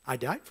 I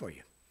died for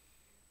you.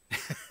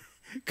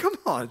 Come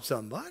on,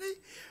 somebody.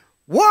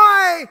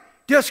 Why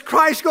does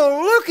Christ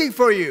go looking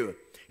for you?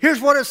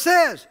 Here's what it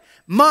says.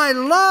 My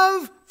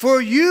love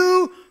for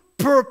you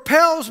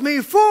propels me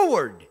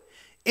forward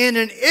in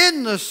an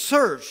endless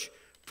search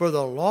for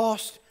the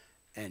lost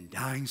and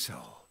dying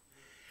soul.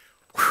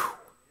 Whew.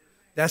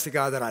 That's the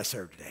God that I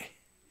serve today.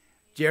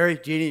 Jerry,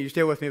 Jeannie, you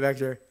still with me back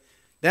there?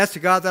 That's the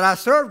God that I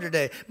serve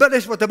today. But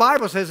this is what the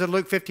Bible says in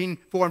Luke 15,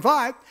 4 and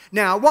 5.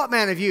 Now, what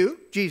man of you,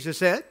 Jesus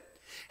said,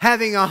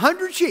 having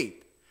 100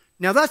 sheep,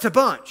 now that's a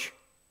bunch.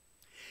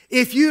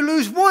 If you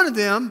lose one of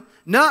them,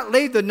 not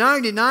leave the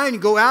 99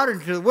 and go out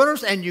into the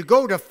wilderness, and you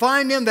go to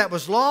find them that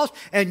was lost,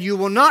 and you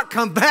will not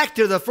come back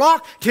to the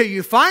flock till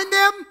you find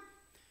them?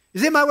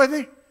 Is anybody with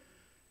me?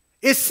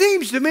 It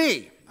seems to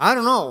me, I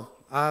don't know,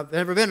 I've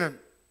never been a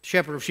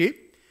shepherd of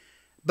sheep,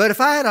 but if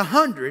I had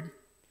 100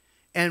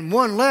 and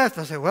one left,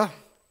 I say, well,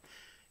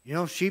 you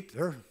know, sheep,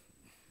 they're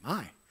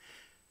mine.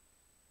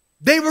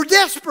 They were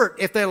desperate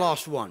if they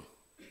lost one.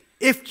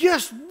 If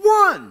just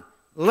one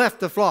left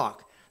the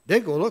flock,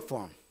 they'd go look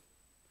for him.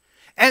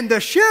 And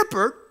the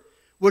shepherd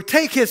would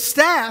take his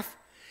staff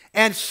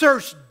and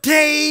search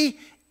day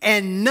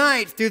and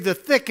night through the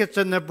thickets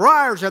and the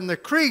briars and the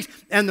creeks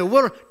and the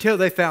wilderness till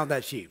they found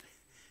that sheep.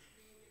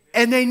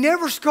 And they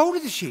never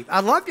scolded the sheep. I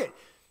loved it.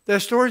 The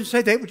historians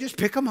say they would just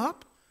pick them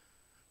up,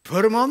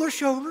 put them on their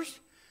shoulders,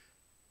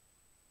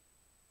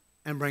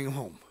 and bring them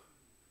home.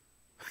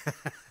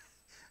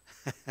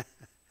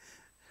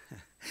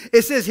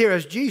 It says here,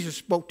 as Jesus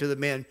spoke to the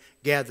men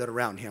gathered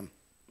around him,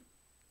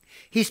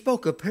 he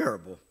spoke a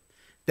parable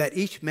that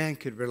each man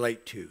could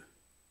relate to.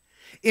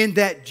 In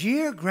that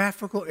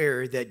geographical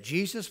area that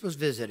Jesus was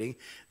visiting,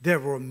 there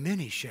were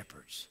many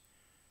shepherds.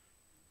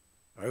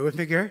 Are you with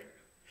me, Gary?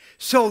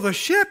 So the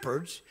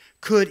shepherds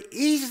could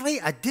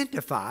easily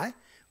identify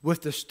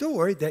with the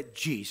story that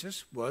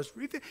Jesus was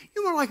revealing.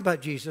 You know what I like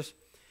about Jesus?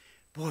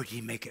 Boy,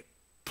 he make it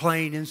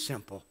plain and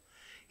simple.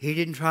 He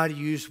didn't try to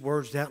use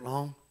words that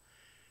long.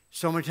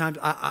 So many times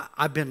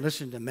I've been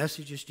listening to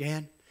messages,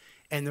 Jan,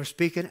 and they're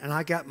speaking, and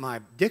I got my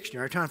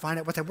dictionary trying to find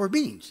out what that word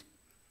means.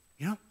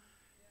 You know?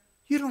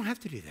 You don't have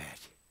to do that.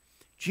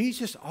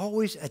 Jesus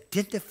always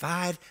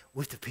identified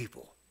with the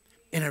people.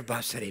 And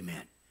everybody said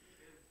amen.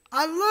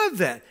 I love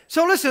that.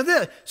 So listen to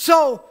this.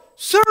 So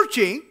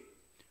searching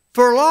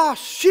for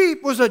lost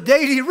sheep was a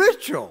daily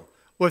ritual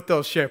with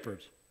those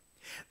shepherds.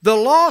 The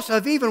loss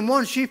of even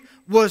one sheep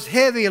was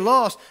heavy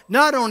loss,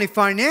 not only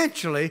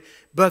financially,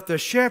 but the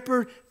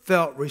shepherd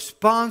felt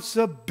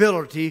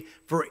responsibility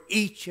for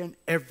each and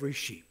every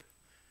sheep.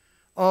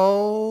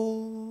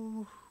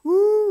 Oh,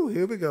 whoo,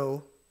 here we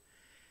go.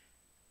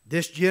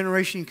 This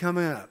generation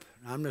coming up,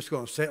 I'm just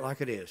going to say it like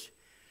it is,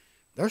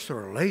 they're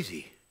sort of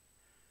lazy.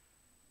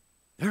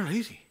 They're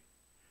lazy.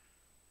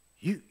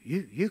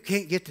 You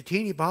can't get the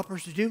teeny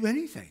boppers to do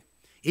anything.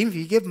 Even if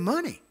you give them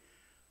money.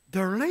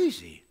 They're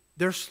lazy.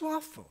 They're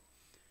slothful.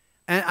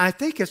 And I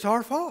think it's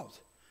our fault.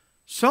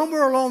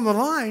 Somewhere along the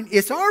line,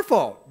 it's our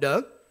fault,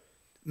 Doug.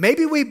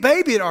 Maybe we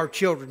babied our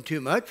children too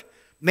much.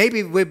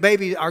 Maybe we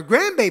babied our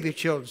grandbaby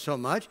children so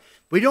much.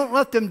 We don't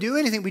let them do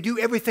anything. We do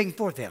everything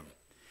for them.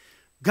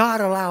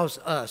 God allows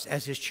us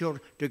as his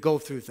children to go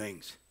through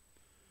things.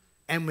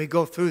 And we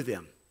go through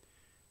them.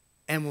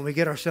 And when we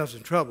get ourselves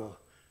in trouble,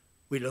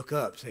 we look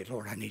up and say,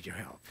 Lord, I need your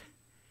help.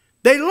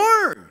 They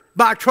learn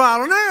by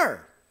trial and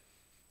error.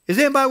 Is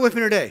anybody with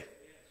me today?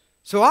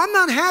 So I'm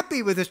not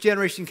happy with this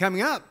generation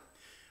coming up.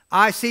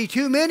 I see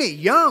too many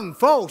young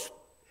folks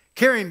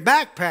carrying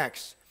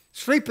backpacks,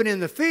 sleeping in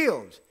the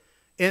fields,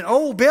 in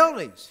old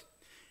buildings.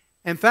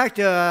 In fact,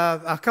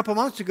 a couple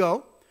months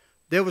ago,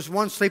 there was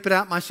one sleeping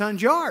out in my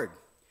son's yard.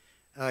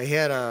 He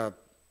had a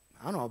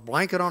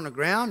blanket on the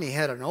ground. He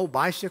had an old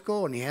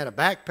bicycle, and he had a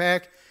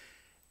backpack.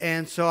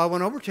 And so I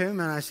went over to him,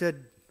 and I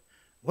said,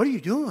 what are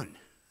you doing?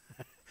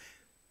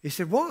 He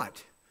said,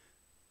 what?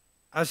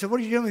 I said, what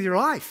are you doing with your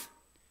life?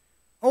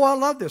 Oh, I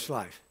love this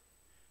life.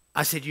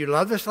 I said, you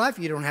love this life?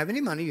 You don't have any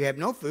money. You have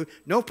no food,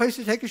 no place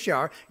to take a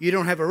shower. You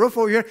don't have a roof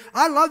over your head.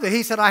 I love it.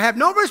 He said, I have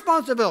no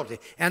responsibility,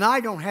 and I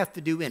don't have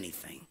to do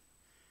anything.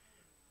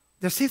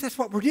 Now, see, that's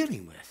what we're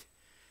dealing with.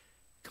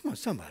 Come on,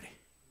 somebody.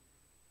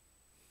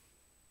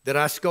 Did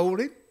I scold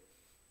him?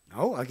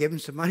 No, I gave him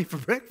some money for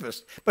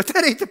breakfast. But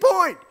that ain't the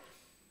point.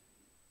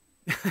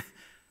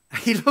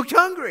 He looked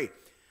hungry.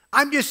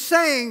 I'm just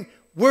saying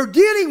we're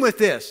dealing with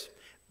this.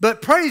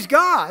 But praise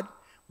God,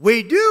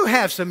 we do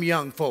have some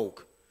young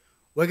folk.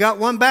 We got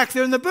one back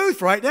there in the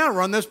booth right now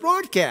run this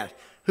broadcast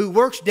who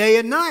works day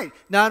and night,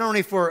 not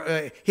only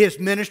for his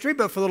ministry,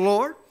 but for the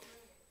Lord.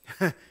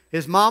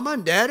 His mama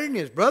and daddy and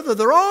his brother,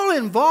 they're all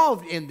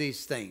involved in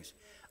these things.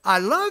 I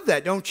love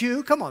that, don't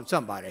you? Come on,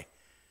 somebody.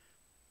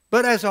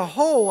 But as a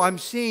whole, I'm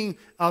seeing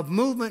a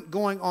movement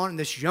going on in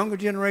this younger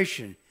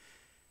generation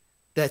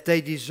that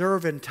they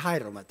deserve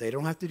entitlement. They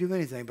don't have to do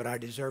anything, but I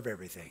deserve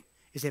everything.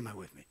 Is anybody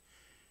with me?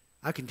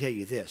 I can tell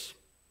you this.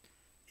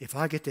 If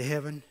I get to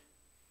heaven,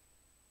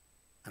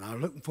 and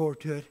I'm looking forward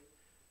to it,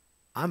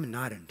 I'm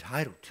not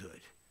entitled to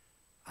it.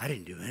 I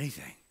didn't do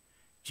anything.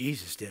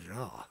 Jesus did it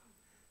all.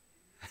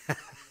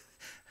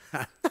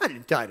 I'm not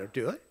entitled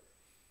to it.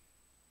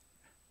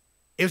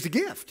 It was a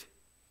gift.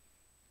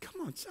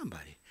 Come on,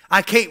 somebody.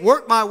 I can't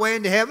work my way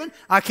into heaven.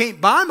 I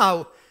can't buy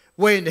my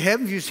way into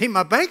heaven. If you see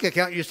my bank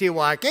account, you see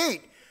why I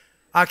can't.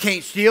 I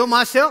can't steal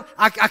myself.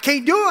 I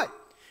can't do it.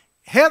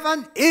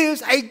 Heaven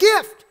is a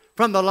gift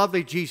from the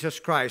lovely Jesus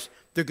Christ,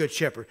 the Good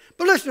Shepherd.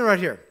 But listen right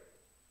here.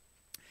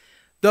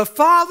 The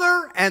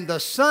Father and the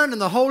Son and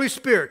the Holy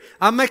Spirit.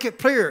 I'll make it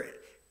clear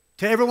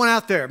to everyone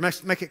out there.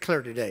 Let's make it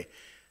clear today.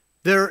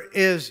 There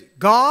is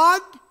God,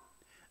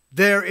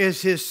 there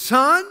is His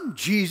Son,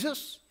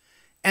 Jesus,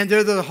 and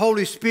there's the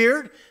Holy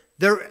Spirit.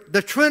 They're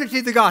the Trinity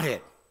of the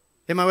Godhead.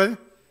 Am I with me?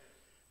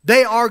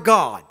 They are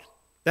God.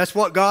 That's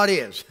what God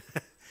is.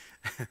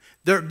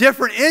 They're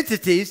different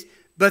entities,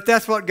 but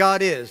that's what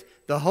God is.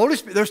 The Holy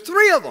Spirit, there's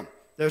three of them.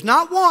 There's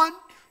not one,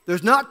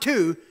 there's not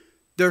two,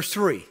 there's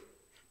three.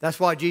 That's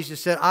why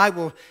Jesus said, I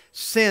will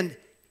send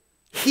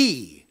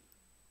He,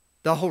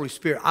 the Holy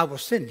Spirit, I will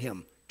send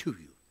Him to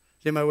you.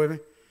 Is anybody with me?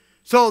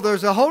 So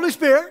there's the Holy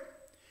Spirit,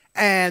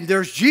 and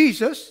there's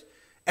Jesus,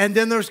 and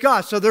then there's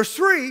God. So there's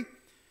three,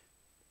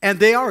 and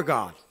they are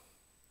God.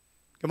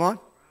 Come on.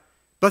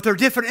 But they're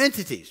different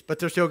entities, but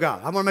they're still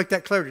God. I want to make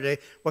that clear today,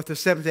 what the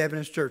Seventh-day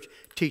Adventist Church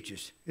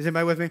teaches. Is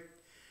anybody with me?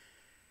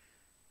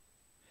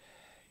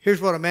 Here's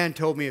what a man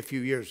told me a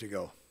few years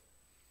ago.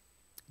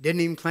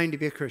 Didn't even claim to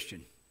be a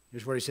Christian.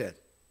 Here's what he said.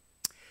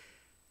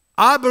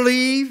 I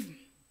believe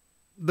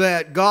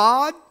that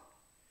God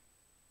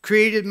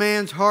created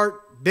man's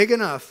heart big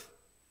enough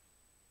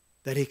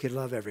that he could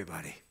love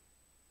everybody.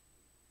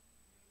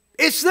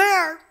 It's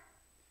there.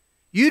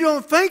 You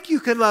don't think you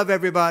can love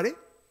everybody.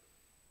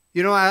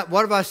 You know,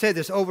 what have I said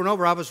this over and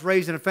over? I was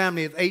raised in a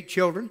family of 8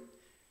 children.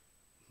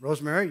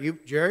 Rosemary, you,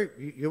 Jerry,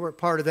 you were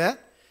part of that.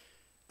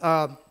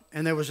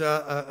 And there was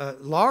a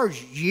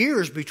large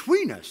years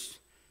between us.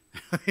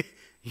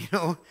 You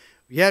know,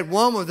 you had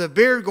one with a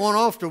beard going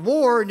off to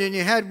war, and then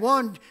you had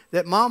one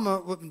that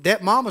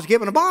mama's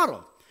giving a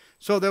bottle.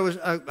 So there was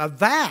a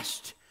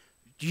vast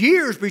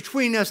years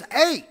between us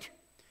 8.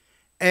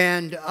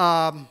 And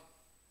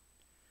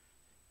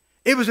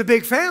it was a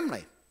big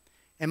family.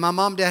 And my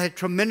mom and dad had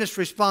tremendous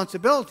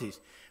responsibilities.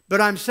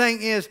 But I'm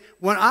saying is,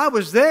 when I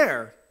was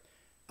there,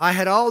 I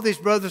had all these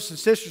brothers and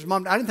sisters.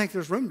 Mom, I didn't think there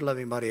was room to love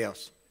anybody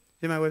else.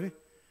 Am I with me?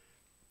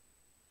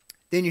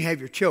 Then you have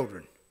your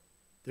children.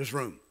 There's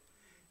room.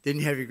 Then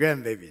you have your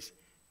grandbabies.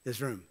 There's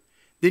room.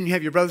 Then you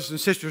have your brothers and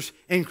sisters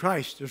in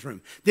Christ. There's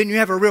room. Then you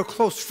have a real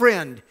close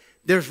friend.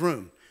 There's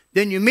room.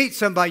 Then you meet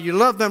somebody. You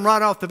love them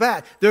right off the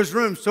bat. There's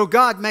room. So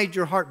God made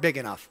your heart big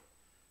enough.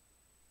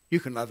 You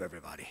can love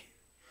everybody.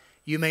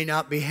 You may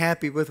not be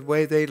happy with the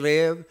way they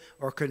live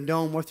or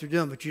condone what they're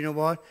doing. But you know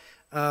what?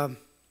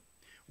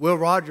 Will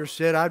Rogers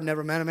said, I've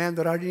never met a man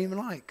that I didn't even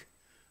like.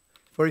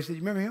 That's what he said.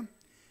 You remember him?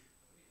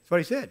 That's what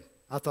he said.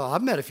 I thought,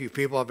 I've met a few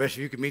people. I bet if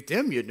you could meet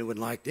them, you wouldn't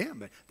like them.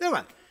 But they're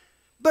right.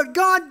 But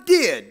God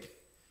did.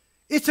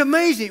 It's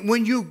amazing.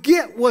 When you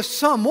get with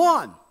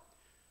someone,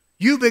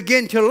 you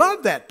begin to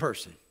love that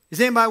person. Is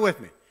anybody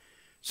with me?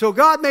 So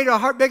God made our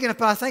heart big enough,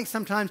 but I think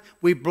sometimes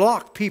we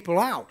block people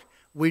out.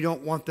 We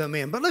don't want them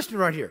in. But listen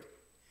right here.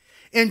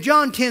 In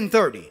John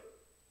 10:30,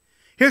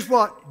 here's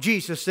what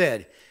Jesus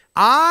said.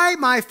 I,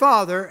 my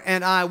Father,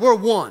 and I, we're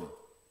one.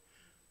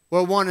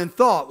 We're one in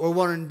thought. We're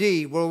one in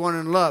deed. We're one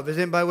in love. Is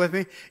anybody with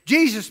me?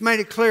 Jesus made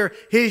it clear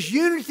His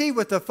unity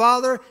with the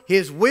Father,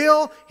 His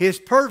will, His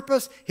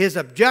purpose, His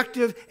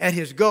objective, and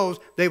His goals,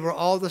 they were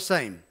all the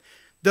same.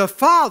 The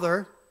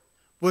Father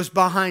was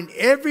behind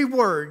every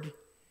word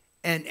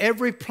and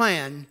every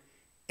plan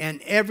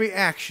and every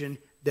action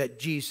that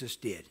Jesus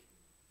did.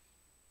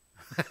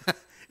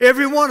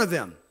 Every one of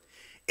them,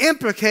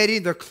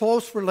 implicating the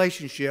close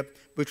relationship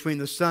between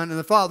the Son and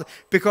the Father.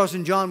 Because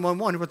in John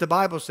 1:1, what the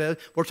Bible says,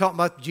 we're talking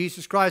about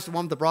Jesus Christ, the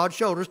one with the broad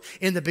shoulders.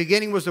 In the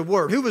beginning was the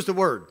Word. Who was the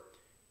Word?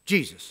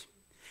 Jesus.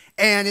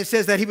 And it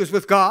says that He was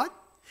with God.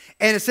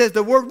 And it says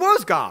the Word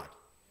was God.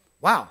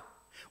 Wow.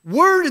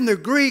 Word in the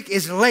Greek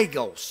is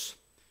logos.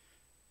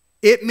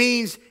 It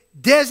means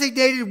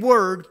designated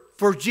word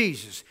for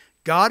Jesus.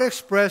 God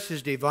expressed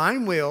His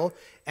divine will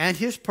and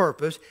His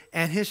purpose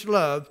and His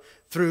love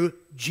through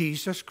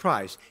Jesus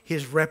Christ,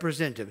 His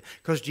representative.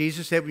 Because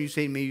Jesus said, when you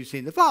see me, you've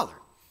seen the Father.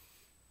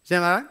 Is that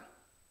right?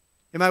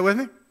 Am I with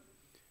me?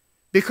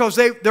 Because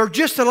they're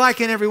just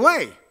alike in every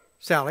way,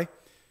 Sally.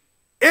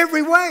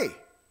 Every way.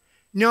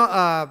 You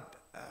know,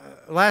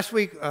 last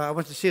week I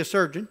went to see a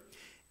surgeon,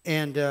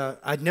 and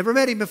I'd never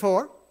met him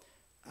before.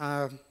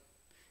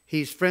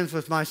 He's friends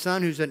with my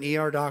son, who's an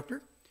ER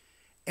doctor.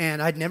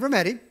 And I'd never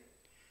met him.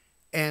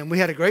 And we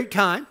had a great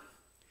time.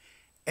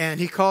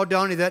 And he called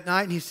Donnie that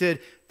night, and he said,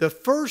 the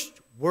first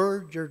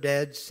word your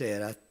dad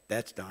said,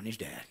 that's Donnie's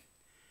dad.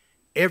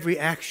 Every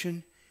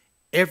action,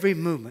 every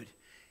movement,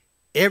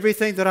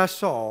 everything that I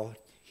saw,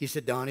 he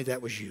said, Donnie,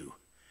 that was you.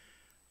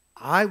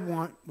 I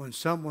want, when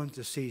someone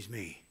sees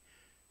me,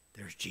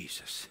 there's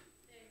Jesus.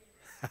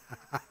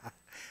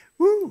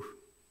 Woo!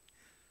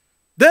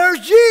 There's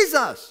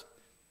Jesus.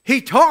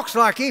 He talks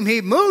like Him. He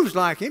moves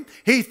like Him.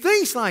 He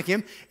thinks like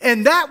Him.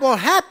 And that will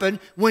happen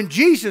when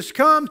Jesus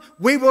comes.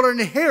 We will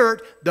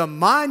inherit the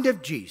mind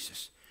of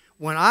Jesus.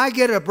 When I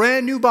get a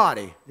brand new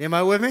body, am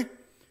I with me?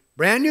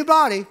 Brand new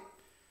body.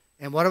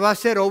 And what have I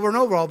said over and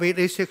over? I'll be at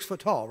least 6 foot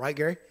tall. Right,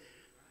 Gary?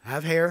 I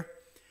have hair.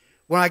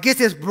 When I get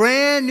this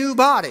brand new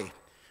body,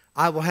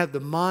 I will have the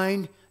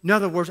mind. In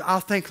other words, I'll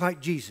think like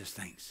Jesus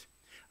thinks.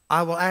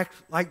 I will act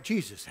like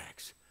Jesus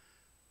acts.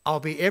 I'll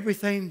be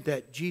everything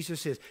that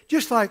Jesus is.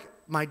 Just like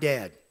my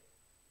dad.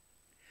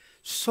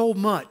 So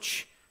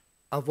much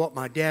of what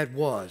my dad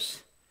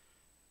was,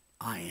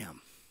 I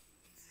am.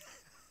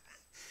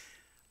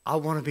 I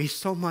want to be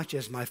so much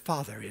as my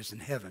Father is in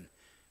heaven.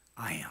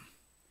 I am.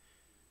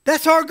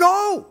 That's our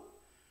goal.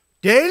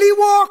 Daily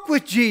walk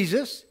with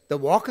Jesus, the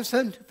walk of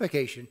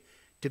sanctification,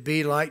 to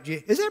be like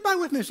Jesus. Is everybody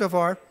with me so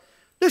far?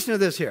 Listen to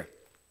this here.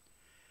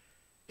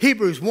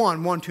 Hebrews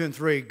 1, 1, 2, and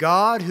 3.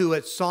 God, who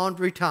at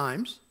sundry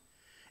times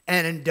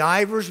and in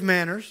divers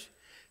manners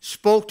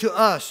spoke to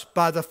us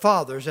by the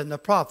fathers and the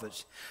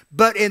prophets,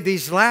 but in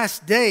these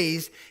last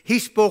days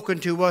he's spoken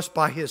to us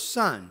by his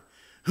Son,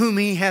 whom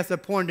he hath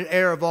appointed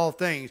heir of all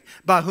things,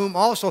 by whom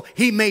also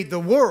he made the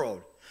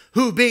world,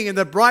 who being in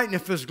the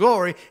brightness of his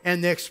glory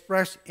and the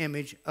express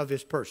image of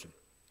his person.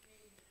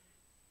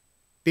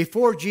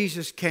 Before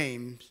Jesus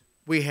came,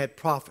 we had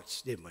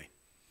prophets, didn't we?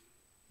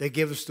 They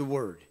give us the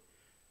word.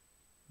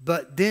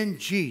 But then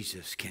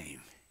Jesus came.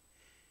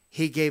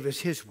 He gave us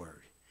his word.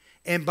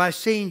 And by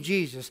seeing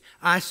Jesus,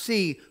 I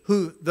see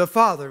who the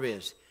Father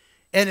is.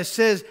 And it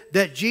says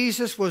that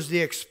Jesus was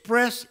the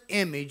express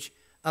image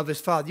of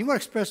his Father. You know what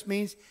express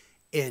means?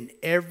 In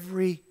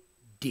every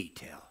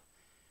detail,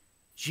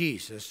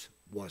 Jesus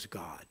was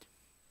God.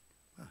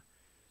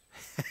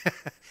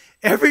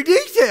 Every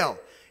detail,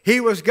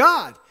 he was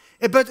God.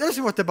 But this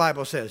is what the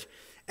Bible says.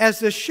 As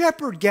the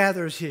shepherd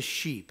gathers his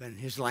sheep and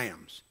his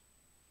lambs,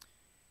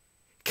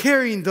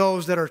 carrying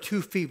those that are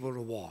too feeble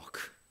to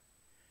walk,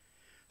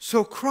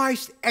 so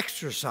Christ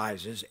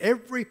exercises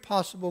every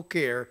possible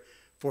care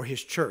for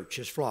his church,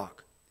 his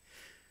flock.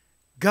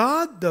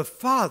 God the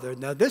Father,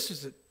 now this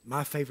is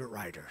my favorite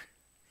writer.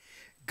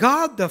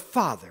 God the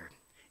Father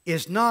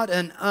is not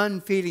an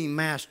unfeeling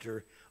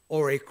master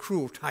or a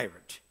cruel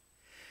tyrant,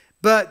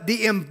 but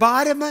the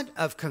embodiment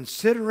of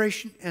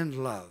consideration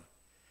and love.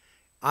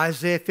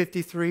 Isaiah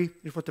 53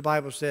 is what the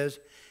Bible says.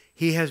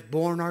 He has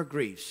borne our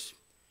griefs.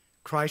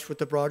 Christ with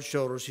the broad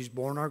shoulders, he's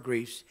borne our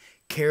griefs,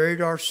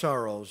 carried our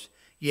sorrows,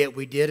 yet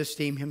we did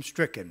esteem him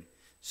stricken,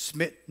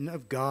 smitten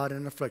of God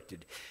and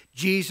afflicted.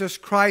 Jesus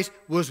Christ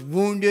was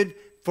wounded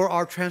for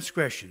our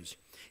transgressions.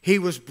 He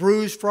was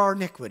bruised for our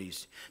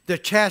iniquities. The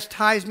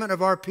chastisement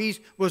of our peace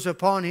was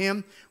upon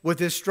him. With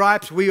his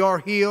stripes we are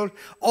healed.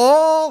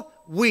 All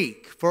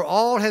weak, for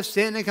all have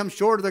sinned and come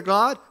short of the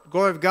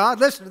glory of God.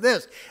 Listen to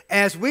this.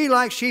 As we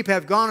like sheep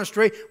have gone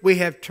astray, we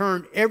have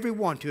turned every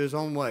one to his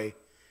own way.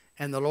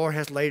 And the Lord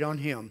has laid on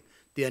him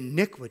the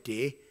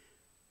iniquity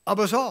of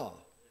us all.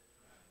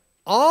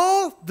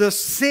 All the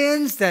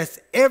sins that's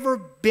ever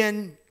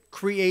been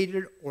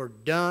created or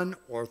done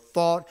or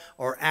thought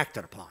or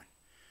acted upon,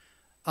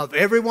 of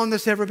everyone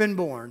that's ever been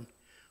born,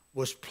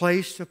 was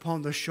placed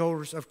upon the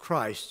shoulders of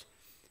Christ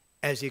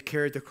as he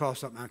carried the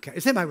cross up Mount Calvary.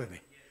 Is anybody with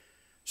me?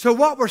 So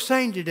what we're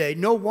saying today,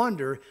 no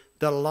wonder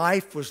the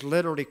life was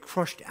literally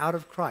crushed out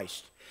of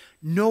Christ.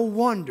 No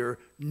wonder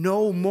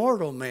no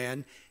mortal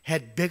man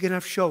had big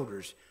enough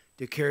shoulders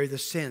to carry the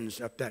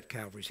sins up that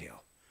Calvary's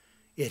hill.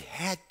 It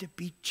had to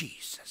be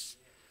Jesus,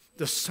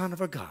 the Son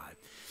of a God.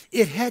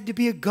 It had to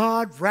be a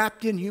God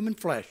wrapped in human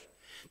flesh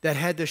that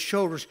had the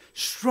shoulders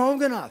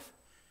strong enough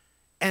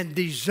and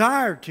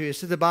desired to.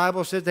 So the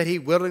Bible says that he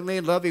willingly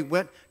and lovingly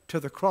went to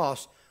the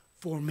cross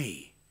for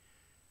me.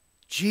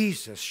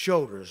 Jesus'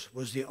 shoulders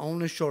was the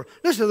only shoulder.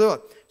 Listen to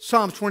it.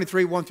 Psalms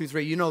 23, 1 through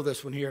 3. You know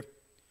this one here.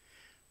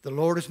 The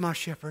Lord is my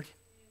shepherd.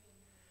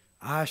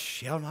 I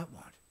shall not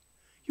want.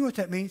 You know what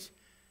that means?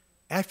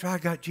 After I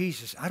got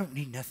Jesus, I don't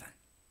need nothing.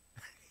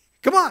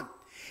 Come on.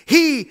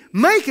 He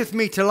maketh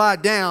me to lie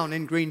down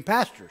in green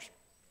pastures.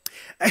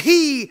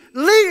 He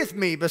leadeth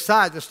me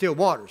beside the still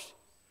waters.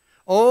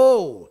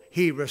 Oh,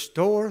 he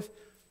restoreth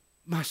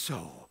my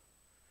soul.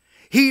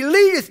 He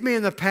leadeth me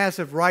in the paths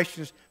of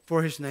righteousness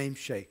for his name's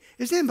sake.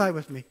 Is anybody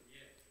with me?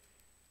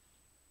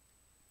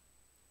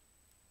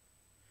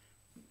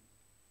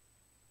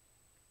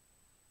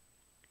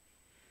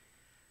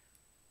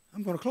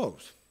 I'm going to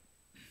close.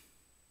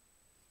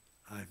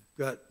 I've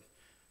got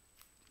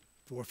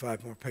 4 or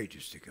 5 more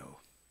pages to go.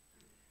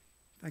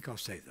 I think I'll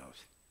save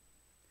those.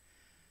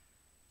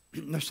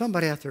 There's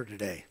somebody out there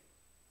today.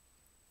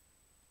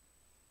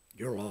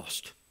 You're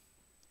lost.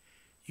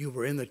 You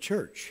were in the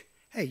church.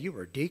 Hey, you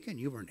were a deacon.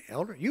 You were an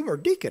elder. You were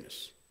a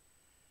deaconess.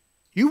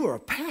 You were a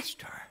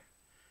pastor.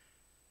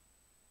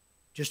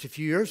 Just a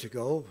few years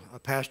ago, a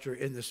pastor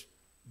in this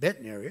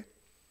Benton area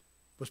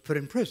was put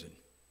in prison.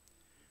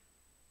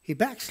 He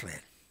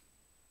backslid.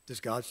 Does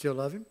God still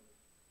love him?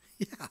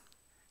 Yeah,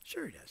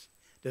 sure he does.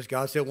 Does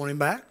God still want him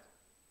back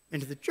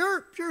into the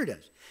church? Sure he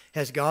does.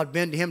 Has God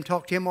been to him,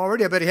 talked to him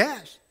already? I bet he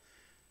has.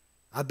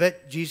 I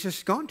bet Jesus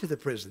has gone to the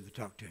prison to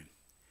talk to him.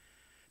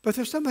 But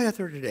there's somebody out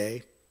there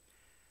today,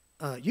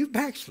 you've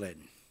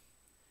backslidden,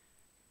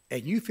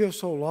 and you feel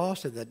so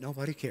lost and that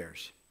nobody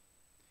cares.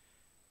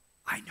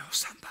 I know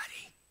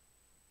somebody.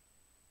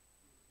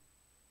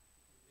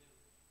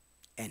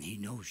 And he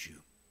knows you.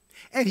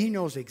 And he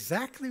knows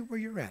exactly where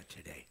you're at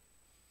today.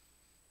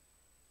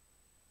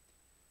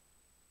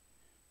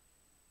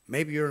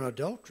 Maybe you're an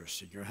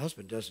adulteress and your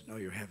husband doesn't know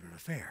you're having an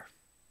affair.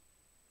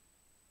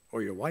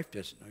 Or your wife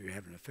doesn't know you're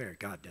having an affair.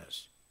 God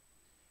does.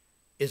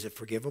 Is it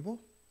forgivable?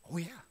 Oh,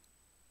 yeah.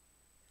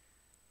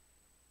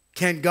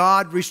 Can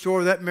God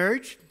restore that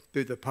marriage?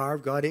 Through the power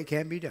of God, it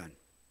can be done.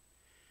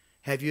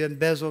 Have you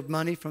embezzled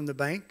money from the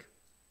bank?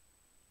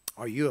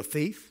 Are you a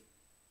thief?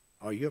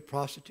 Are you a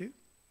prostitute?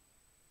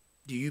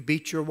 Do you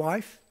beat your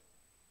wife?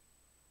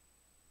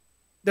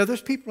 Now,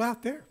 there's people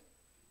out there.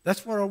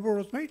 That's what our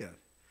world is made of.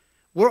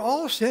 We're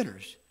all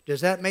sinners.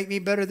 Does that make me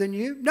better than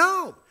you?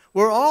 No.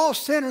 We're all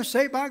sinners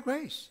saved by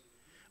grace.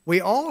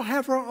 We all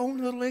have our own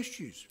little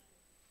issues,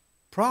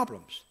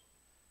 problems.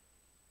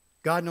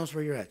 God knows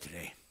where you're at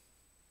today.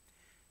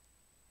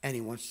 And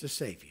He wants to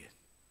save you.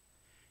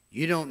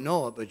 You don't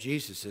know it, but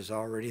Jesus is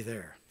already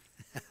there.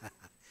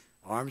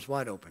 Arms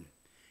wide open.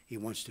 He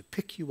wants to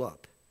pick you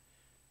up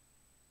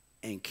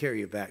and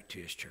carry you back to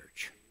His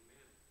church.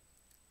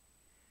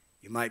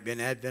 You might be an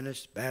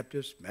Adventist,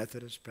 Baptist,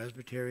 Methodist,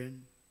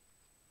 Presbyterian,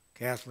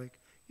 Catholic.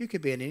 You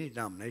could be in any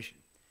denomination.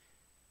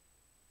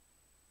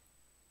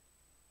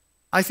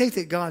 I think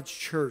that God's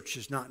church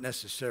is not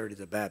necessarily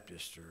the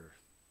Baptist or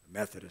the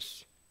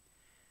Methodist.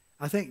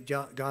 I think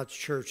God's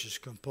church is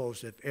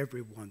composed of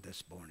everyone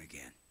that's born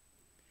again.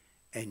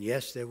 And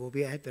yes, there will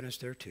be Adventists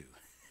there too.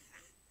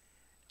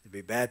 There'll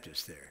be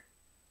Baptists there,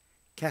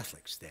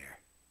 Catholics there.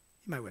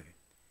 You might with me.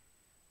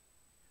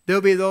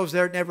 There'll be those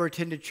there that never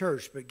attended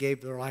church but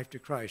gave their life to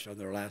Christ on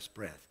their last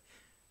breath.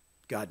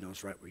 God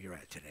knows right where you're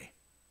at today.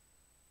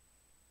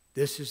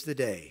 This is the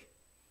day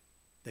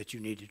that you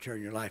need to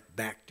turn your life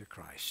back to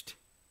Christ.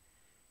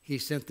 He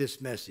sent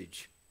this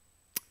message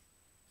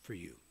for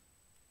you.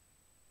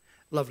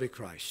 Lovely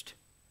Christ.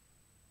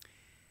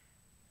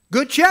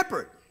 Good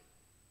Shepherd,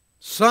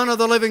 Son of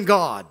the living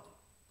God,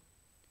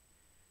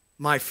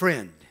 my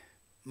friend,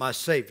 my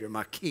Savior,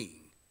 my King.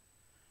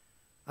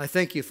 I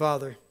thank you,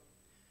 Father,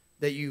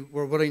 that you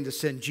were willing to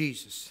send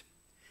Jesus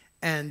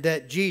and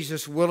that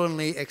Jesus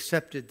willingly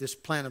accepted this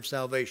plan of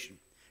salvation,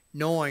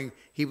 knowing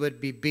He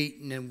would be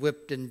beaten and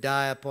whipped and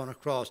die upon a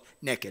cross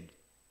naked.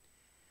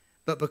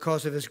 But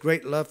because of His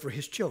great love for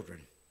His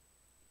children,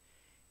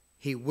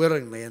 He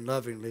willingly and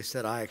lovingly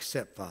said, I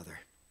accept, Father.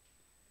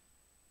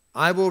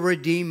 I will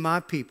redeem my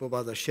people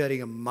by the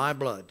shedding of my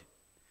blood.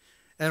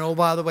 And oh,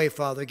 by the way,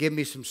 Father, give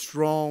me some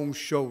strong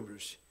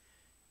shoulders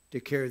to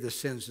carry the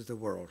sins of the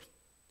world.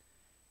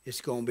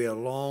 It's going to be a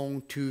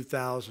long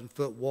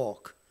 2,000-foot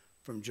walk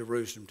from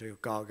Jerusalem to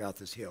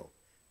Golgotha's hill.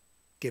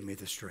 Give me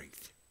the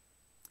strength.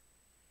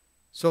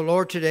 So,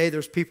 Lord, today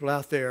there's people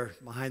out there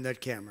behind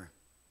that camera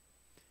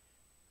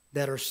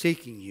that are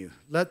seeking you.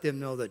 Let them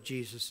know that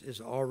Jesus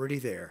is already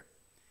there.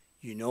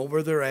 You know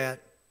where they're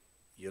at.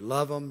 You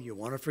love them. You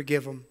want to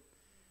forgive them.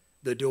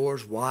 The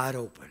door's wide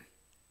open.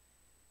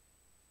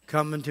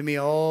 Come unto me,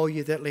 all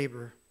you that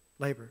labor,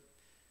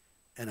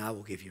 and I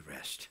will give you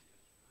rest.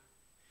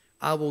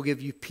 I will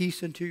give you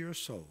peace unto your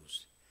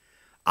souls.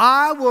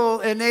 I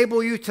will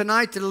enable you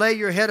tonight to lay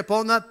your head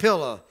upon that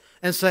pillow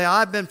and say,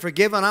 I've been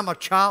forgiven. I'm a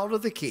child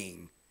of the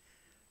King.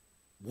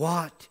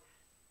 What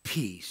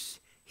peace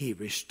He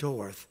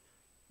restoreth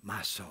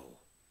my soul.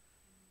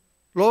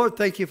 Lord,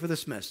 thank you for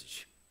this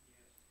message.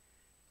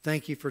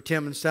 Thank you for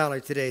Tim and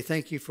Sally today.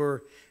 Thank you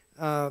for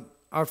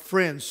our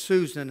friends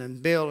Susan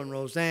and Bill and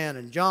Roseanne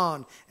and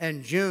John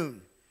and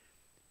June.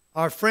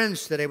 Our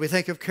friends today. We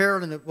think of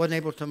Carolyn that wasn't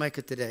able to make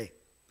it today.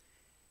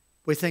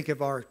 We think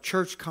of our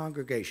church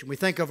congregation. We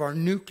think of our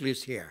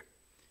nucleus here.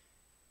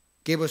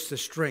 Give us the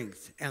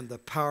strength and the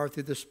power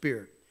through the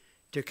Spirit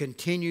to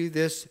continue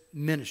this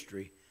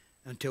ministry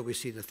until we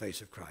see the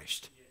face of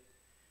Christ.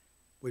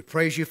 We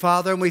praise you,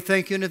 Father, and we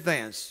thank you in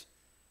advance,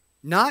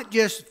 not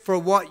just for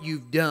what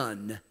you've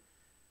done,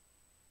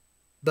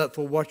 but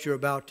for what you're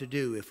about to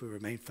do if we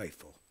remain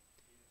faithful.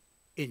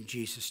 In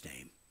Jesus'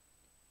 name,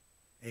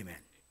 amen.